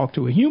prefer to talk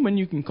to a human,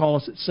 you can call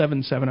us at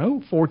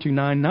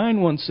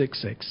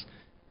 770-429-9166.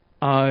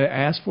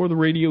 Ask for the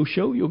radio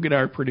show. You'll get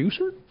our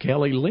producer,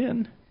 Kelly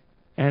Lynn,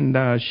 and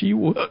she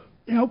will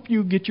help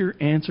you get your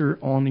answer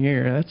on the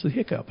air. That's a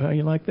hiccup. How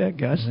you like that,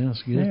 guys? Yeah,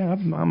 that's good. Yeah,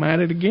 I'm at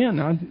it again.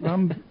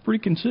 I'm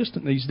pretty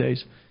consistent these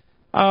days.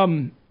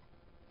 And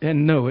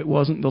no, it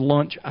wasn't the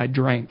lunch I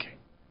drank,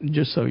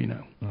 just so you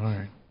know. All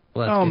right.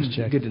 Well, that's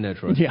good to know,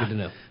 Troy. Yeah. Good to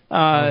know.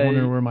 I was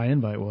wondering where my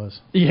invite was.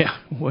 Yeah,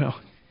 well,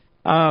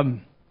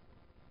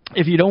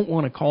 if you don't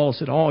want to call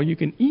us at all, you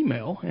can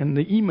email, and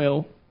the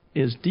email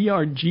is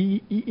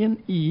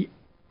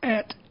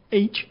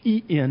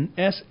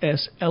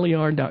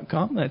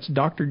drgene@hensssler.com. That's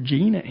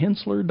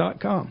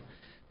drgene@hensler.com.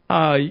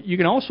 You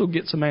can also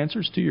get some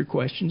answers to your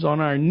questions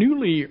on our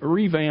newly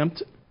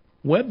revamped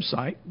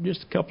website.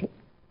 Just a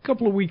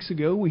couple of weeks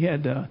ago, we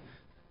had a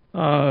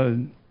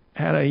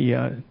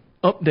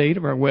update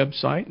of our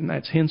website, and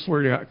that's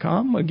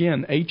hensler.com.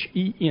 Again,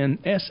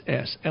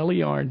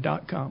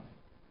 hensssler.com.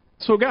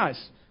 So,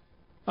 guys,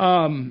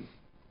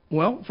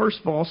 well, first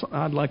of all,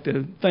 I'd like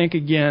to thank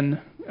again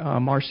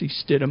Marcy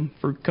Stidham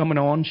for coming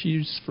on.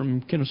 She's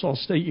from Kennesaw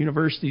State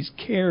University's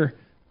CARE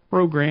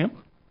program,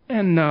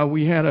 and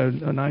we had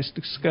a nice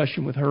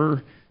discussion with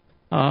her.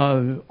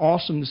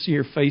 Awesome to see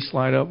her face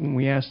light up when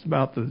we asked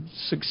about the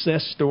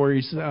success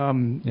stories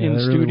in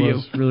the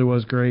studio. Really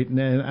was great.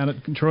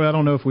 And Troy, I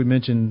don't know if we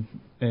mentioned,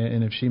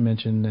 and if she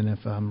mentioned, and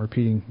if I'm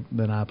repeating,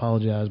 then I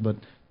apologize, but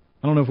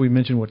I don't know if we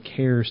mentioned what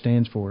CARE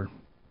stands for.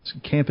 It's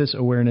Campus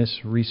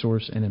Awareness,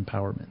 Resource, and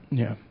Empowerment.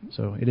 Yeah.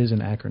 So it is an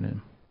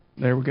acronym.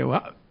 There we go.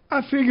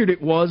 I figured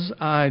it was.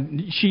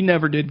 She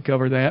never did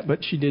cover that,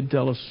 but she did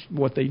tell us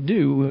what they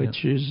do,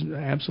 which is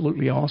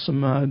absolutely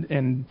awesome.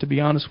 And to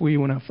be honest with you,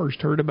 when I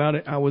first heard about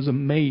it, I was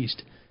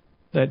amazed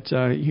that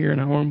here in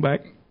our own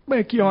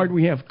backyard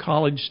we have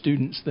college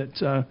students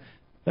that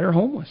are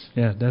homeless.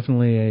 Yeah,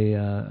 definitely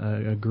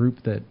a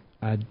group that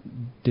I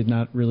did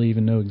not really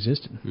even know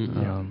existed.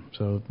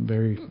 So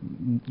very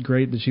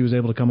great that she was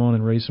able to come on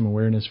and raise some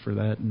awareness for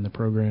that and the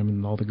program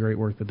and all the great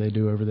work that they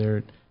do over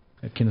there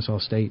at Kennesaw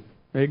State.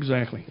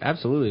 Exactly.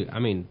 Absolutely. I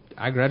mean,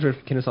 I graduated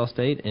from Kennesaw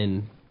State,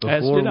 and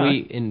before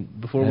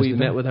we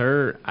met with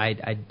her,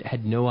 I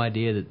had no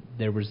idea that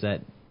there was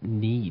that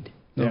need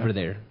over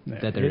there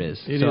that there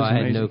is. So I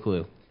had no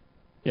clue.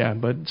 Yeah,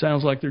 but it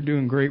sounds like they're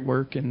doing great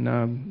work,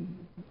 and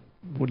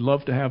would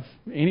love to have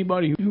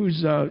anybody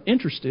who's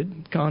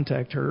interested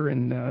contact her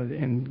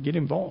and get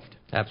involved.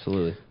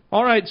 Absolutely.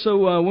 All right.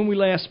 So when we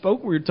last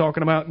spoke, we were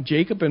talking about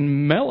Jacob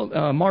and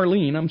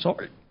Marlene. I'm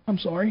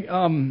sorry.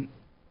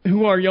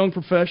 Who are young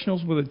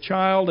professionals with a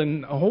child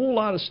and a whole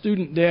lot of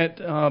student debt.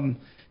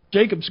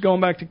 Jacob's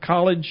going back to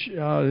college.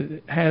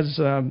 Has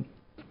a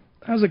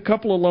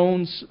couple of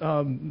loans.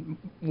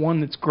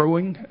 One that's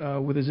growing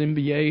with his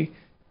MBA.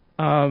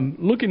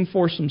 Looking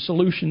for some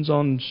solutions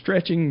on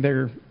stretching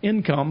their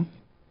income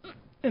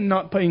and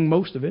not paying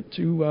most of it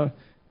to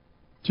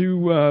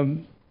the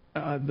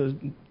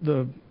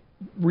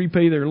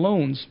repay their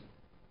loans.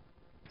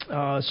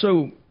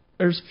 So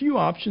there's a few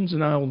options,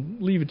 and I'll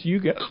leave it to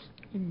you guys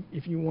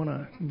if you want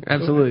to.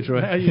 Absolutely,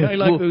 Troy. How you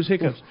like those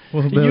hiccups?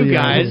 We'll bail you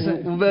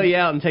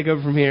out and take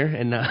over from here,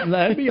 and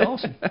that'd be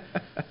awesome.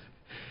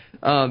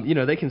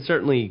 They can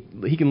certainly.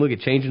 He can look at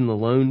changing the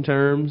loan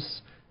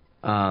terms.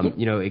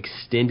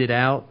 Extend it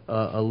out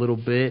a little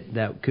bit.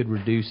 That could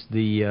reduce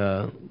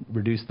the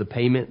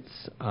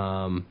payments.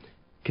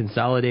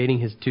 Consolidating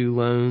his two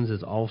loans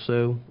is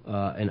also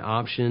an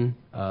option.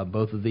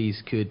 Both of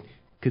these could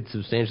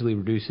substantially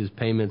reduce his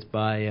payments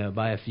by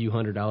a few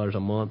 $100s a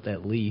month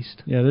at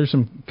least. Yeah, there's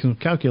some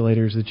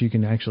calculators that you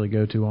can actually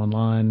go to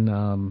online.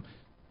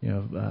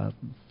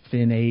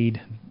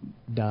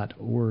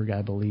 finaid.org,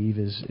 I believe,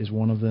 is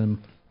one of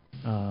them.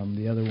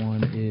 The other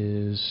one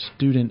is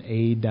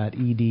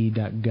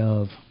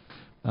studentaid.ed.gov.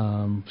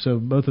 So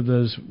both of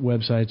those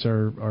websites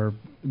are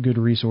good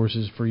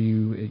resources for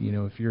you,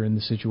 if you're in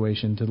the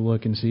situation to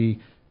look and see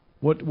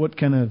what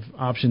kind of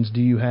options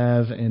do you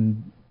have,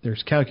 and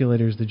there's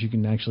calculators that you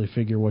can actually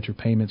figure what your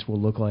payments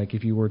will look like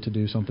if you were to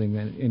do something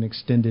an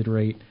extended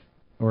rate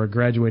or a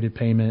graduated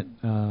payment.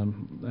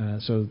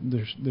 So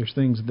there's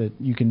things that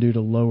you can do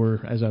to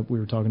lower, as we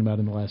were talking about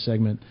in the last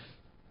segment,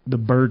 the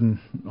burden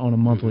on a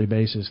monthly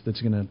basis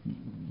that's going to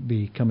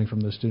be coming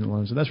from those student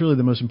loans. So that's really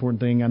the most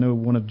important thing. I know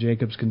one of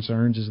Jacob's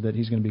concerns is that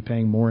he's going to be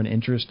paying more in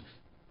interest.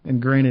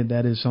 And granted,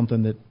 that is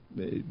something that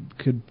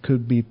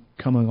could be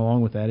coming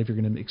along with that if you're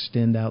going to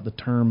extend out the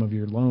term of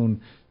your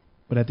loan.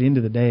 But at the end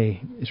of the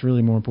day, it's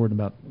really more important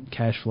about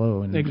cash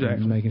flow and,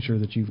 and making sure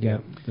that you've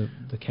got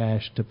the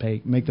cash to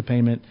make the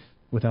payment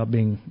without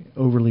being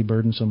overly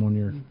burdensome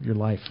on your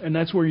life. And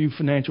that's where you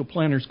financial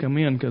planners come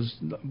in, because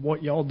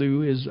what y'all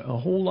do is a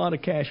whole lot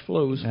of cash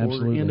flows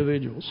for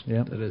individuals.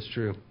 Yeah, that is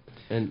true.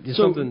 And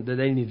something that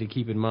they need to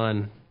keep in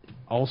mind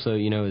also,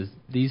 is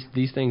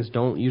these things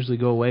don't usually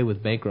go away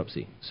with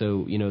bankruptcy.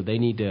 So, they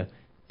need to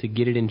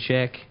get it in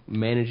check,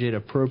 manage it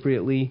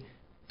appropriately,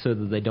 so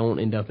that they don't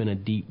end up in a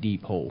deep,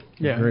 deep hole.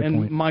 Yeah, and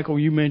point. Michael,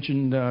 you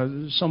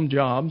mentioned some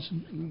jobs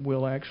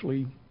will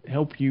actually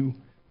help you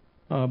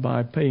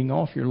by paying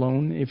off your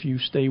loan if you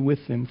stay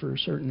with them for a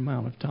certain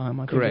amount of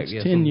time. I think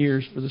it's 10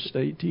 years for the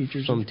state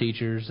teachers. Some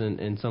teachers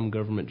and some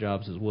government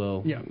jobs as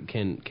well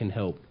can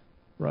help,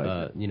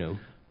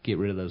 get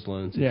rid of those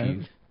loans. Yeah.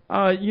 If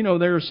you,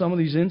 there are some of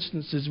these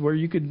instances where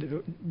you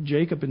could,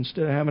 Jacob,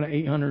 instead of having an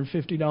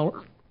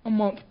 $850 a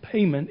month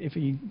payment, if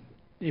he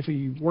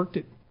worked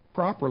it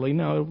properly,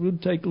 now it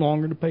would take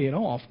longer to pay it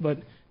off, but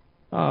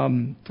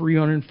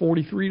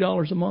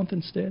 $343 a month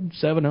instead,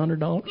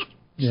 $700.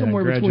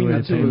 Somewhere between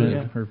the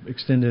two, or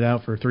extend it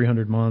out for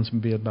 300 months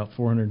and be about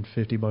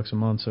 $450 a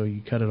month. So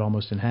you cut it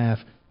almost in half,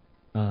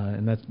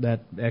 and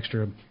that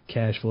extra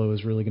cash flow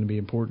is really going to be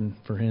important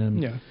for him.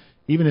 Yeah.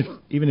 Even if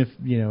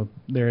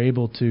they're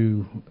able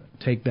to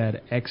take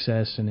that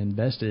excess and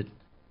invest it,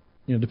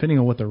 depending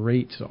on what the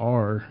rates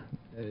are,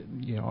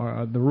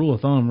 the rule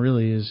of thumb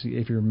really is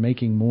if you're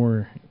making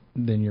more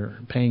than you're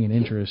paying in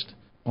interest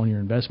on your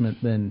investment,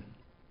 then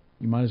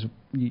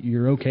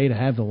you're okay to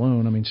have the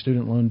loan. I mean,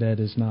 student loan debt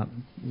is not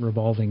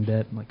revolving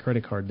debt like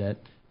credit card debt.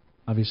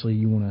 Obviously,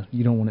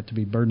 you don't want it to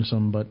be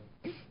burdensome, but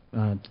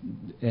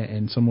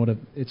and somewhat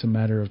it's a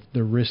matter of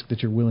the risk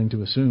that you're willing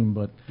to assume.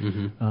 But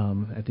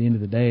at the end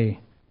of the day,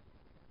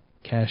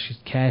 cash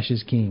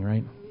is king,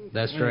 right?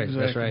 That's right.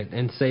 Exactly. That's right.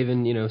 And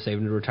saving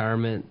to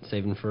retirement,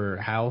 saving for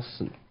a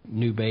house,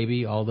 new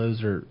baby, all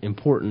those are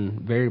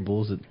important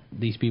variables that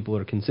these people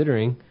are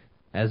considering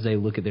as they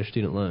look at their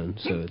student loan.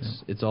 So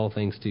it's all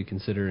things to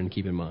consider and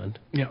keep in mind.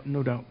 Yeah,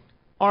 no doubt.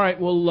 All right,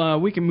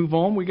 well, we can move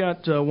on. We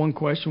got one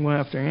question. We'll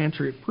have to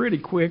answer it pretty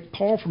quick.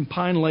 Paul from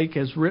Pine Lake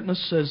has written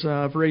us, says,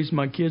 I've raised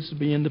my kids to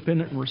be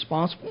independent and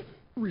responsible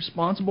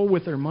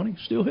with their money.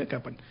 Still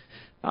hiccuping.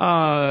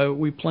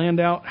 We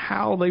planned out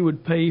how they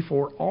would pay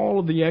for all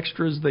of the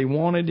extras they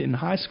wanted in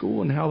high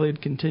school and how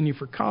they'd continue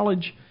for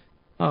college.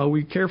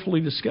 We carefully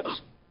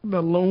discussed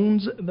the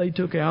loans they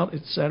took out,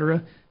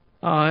 etc.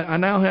 I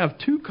now have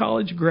 2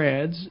 college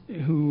grads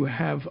who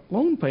have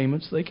loan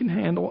payments they can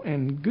handle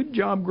and good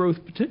job growth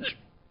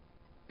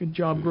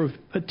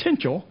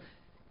potential,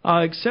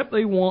 except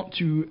they want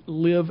to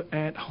live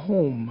at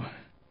home.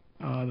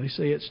 They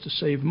say it's to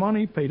save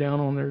money, pay down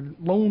on their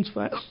loans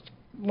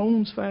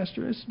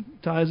faster. This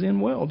ties in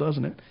well,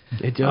 doesn't it?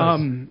 It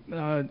does.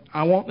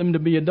 I want them to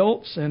be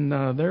adults, and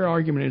their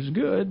argument is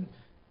good.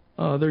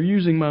 They're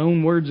using my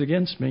own words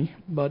against me,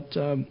 but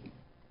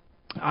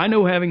I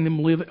know having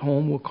them live at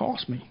home will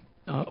cost me.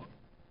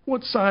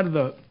 What side of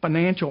the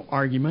financial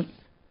argument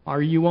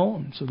are you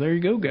on? So there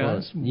you go,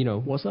 guys.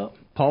 Well, what's up?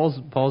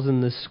 Paul's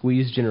in this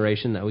squeeze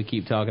generation that we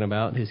keep talking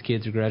about. His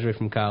kids are graduating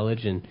from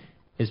college, and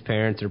his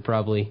parents are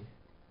probably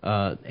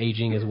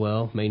aging as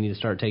well. May need to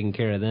start taking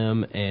care of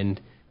them.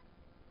 And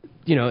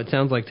it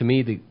sounds like to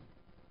me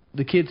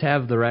the kids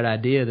have the right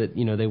idea that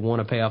they want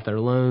to pay off their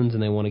loans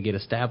and they want to get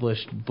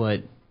established,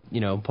 but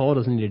Paul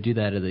doesn't need to do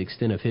that to the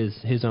extent of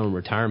his own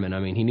retirement. I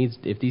mean,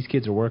 if these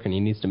kids are working, he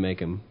needs to make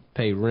them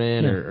pay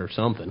rent or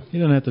something.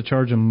 You don't have to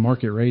charge them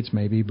market rates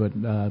maybe, but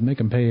make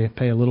them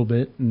pay a little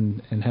bit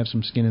and have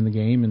some skin in the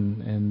game,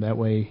 and that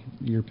way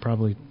you're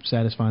probably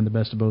satisfying the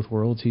best of both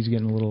worlds. He's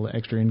getting a little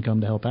extra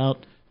income to help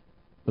out,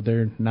 but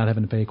they're not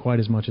having to pay quite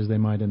as much as they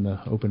might in the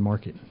open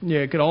market. Yeah,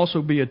 it could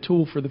also be a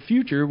tool for the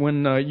future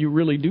when you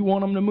really do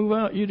want them to move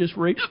out. You just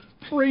raise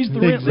the rent. Raise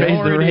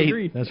the rate.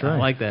 Agreed. That's right. I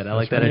like that. I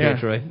like that idea,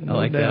 Troy. I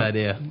like that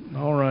idea.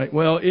 All right.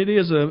 Well, it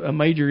is a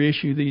major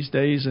issue these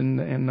days, and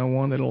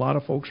one that a lot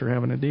of folks are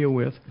having to deal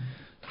with.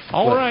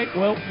 All right.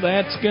 Well,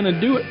 that's going to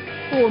do it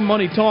for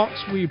Money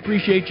Talks. We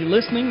appreciate you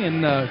listening,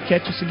 and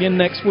catch us again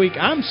next week.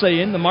 I'm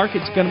saying the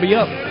market's going to be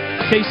up.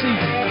 KC.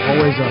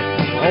 Always up.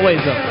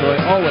 Always up,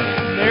 Troy. Always.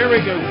 There we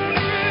go.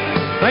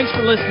 Thanks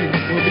for listening.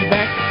 We'll be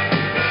back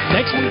next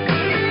next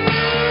week.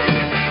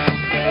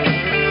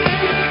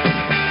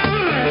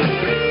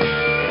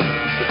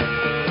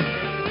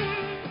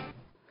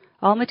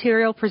 All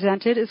material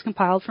presented is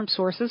compiled from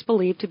sources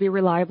believed to be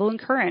reliable and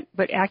current,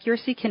 but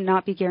accuracy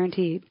cannot be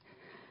guaranteed.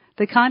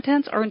 The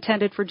contents are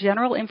intended for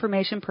general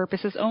information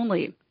purposes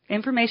only.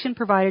 Information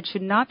provided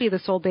should not be the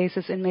sole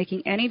basis in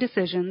making any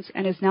decisions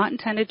and is not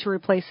intended to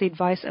replace the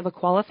advice of a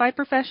qualified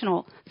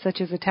professional, such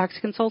as a tax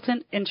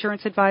consultant,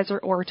 insurance advisor,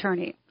 or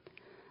attorney.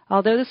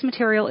 Although this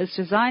material is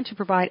designed to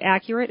provide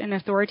accurate and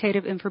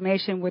authoritative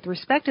information with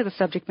respect to the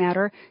subject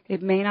matter,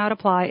 it may not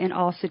apply in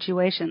all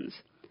situations.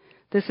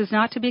 This is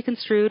not to be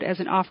construed as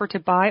an offer to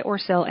buy or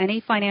sell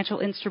any financial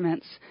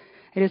instruments.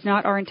 It is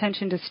not our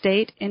intention to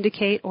state,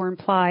 indicate, or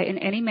imply in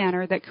any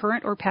manner that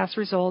current or past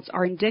results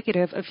are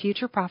indicative of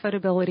future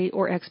profitability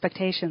or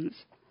expectations.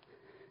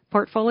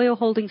 Portfolio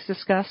holdings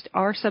discussed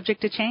are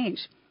subject to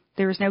change.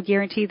 There is no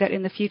guarantee that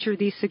in the future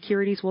these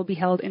securities will be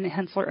held in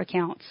Henssler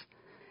accounts.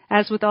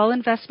 As with all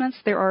investments,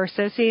 there are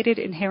associated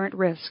inherent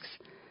risks.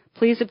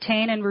 Please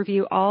obtain and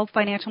review all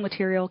financial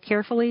material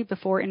carefully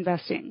before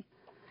investing.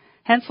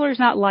 Henssler is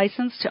not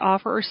licensed to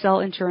offer or sell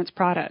insurance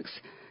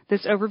products.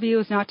 This overview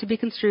is not to be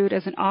construed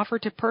as an offer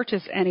to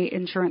purchase any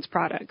insurance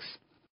products.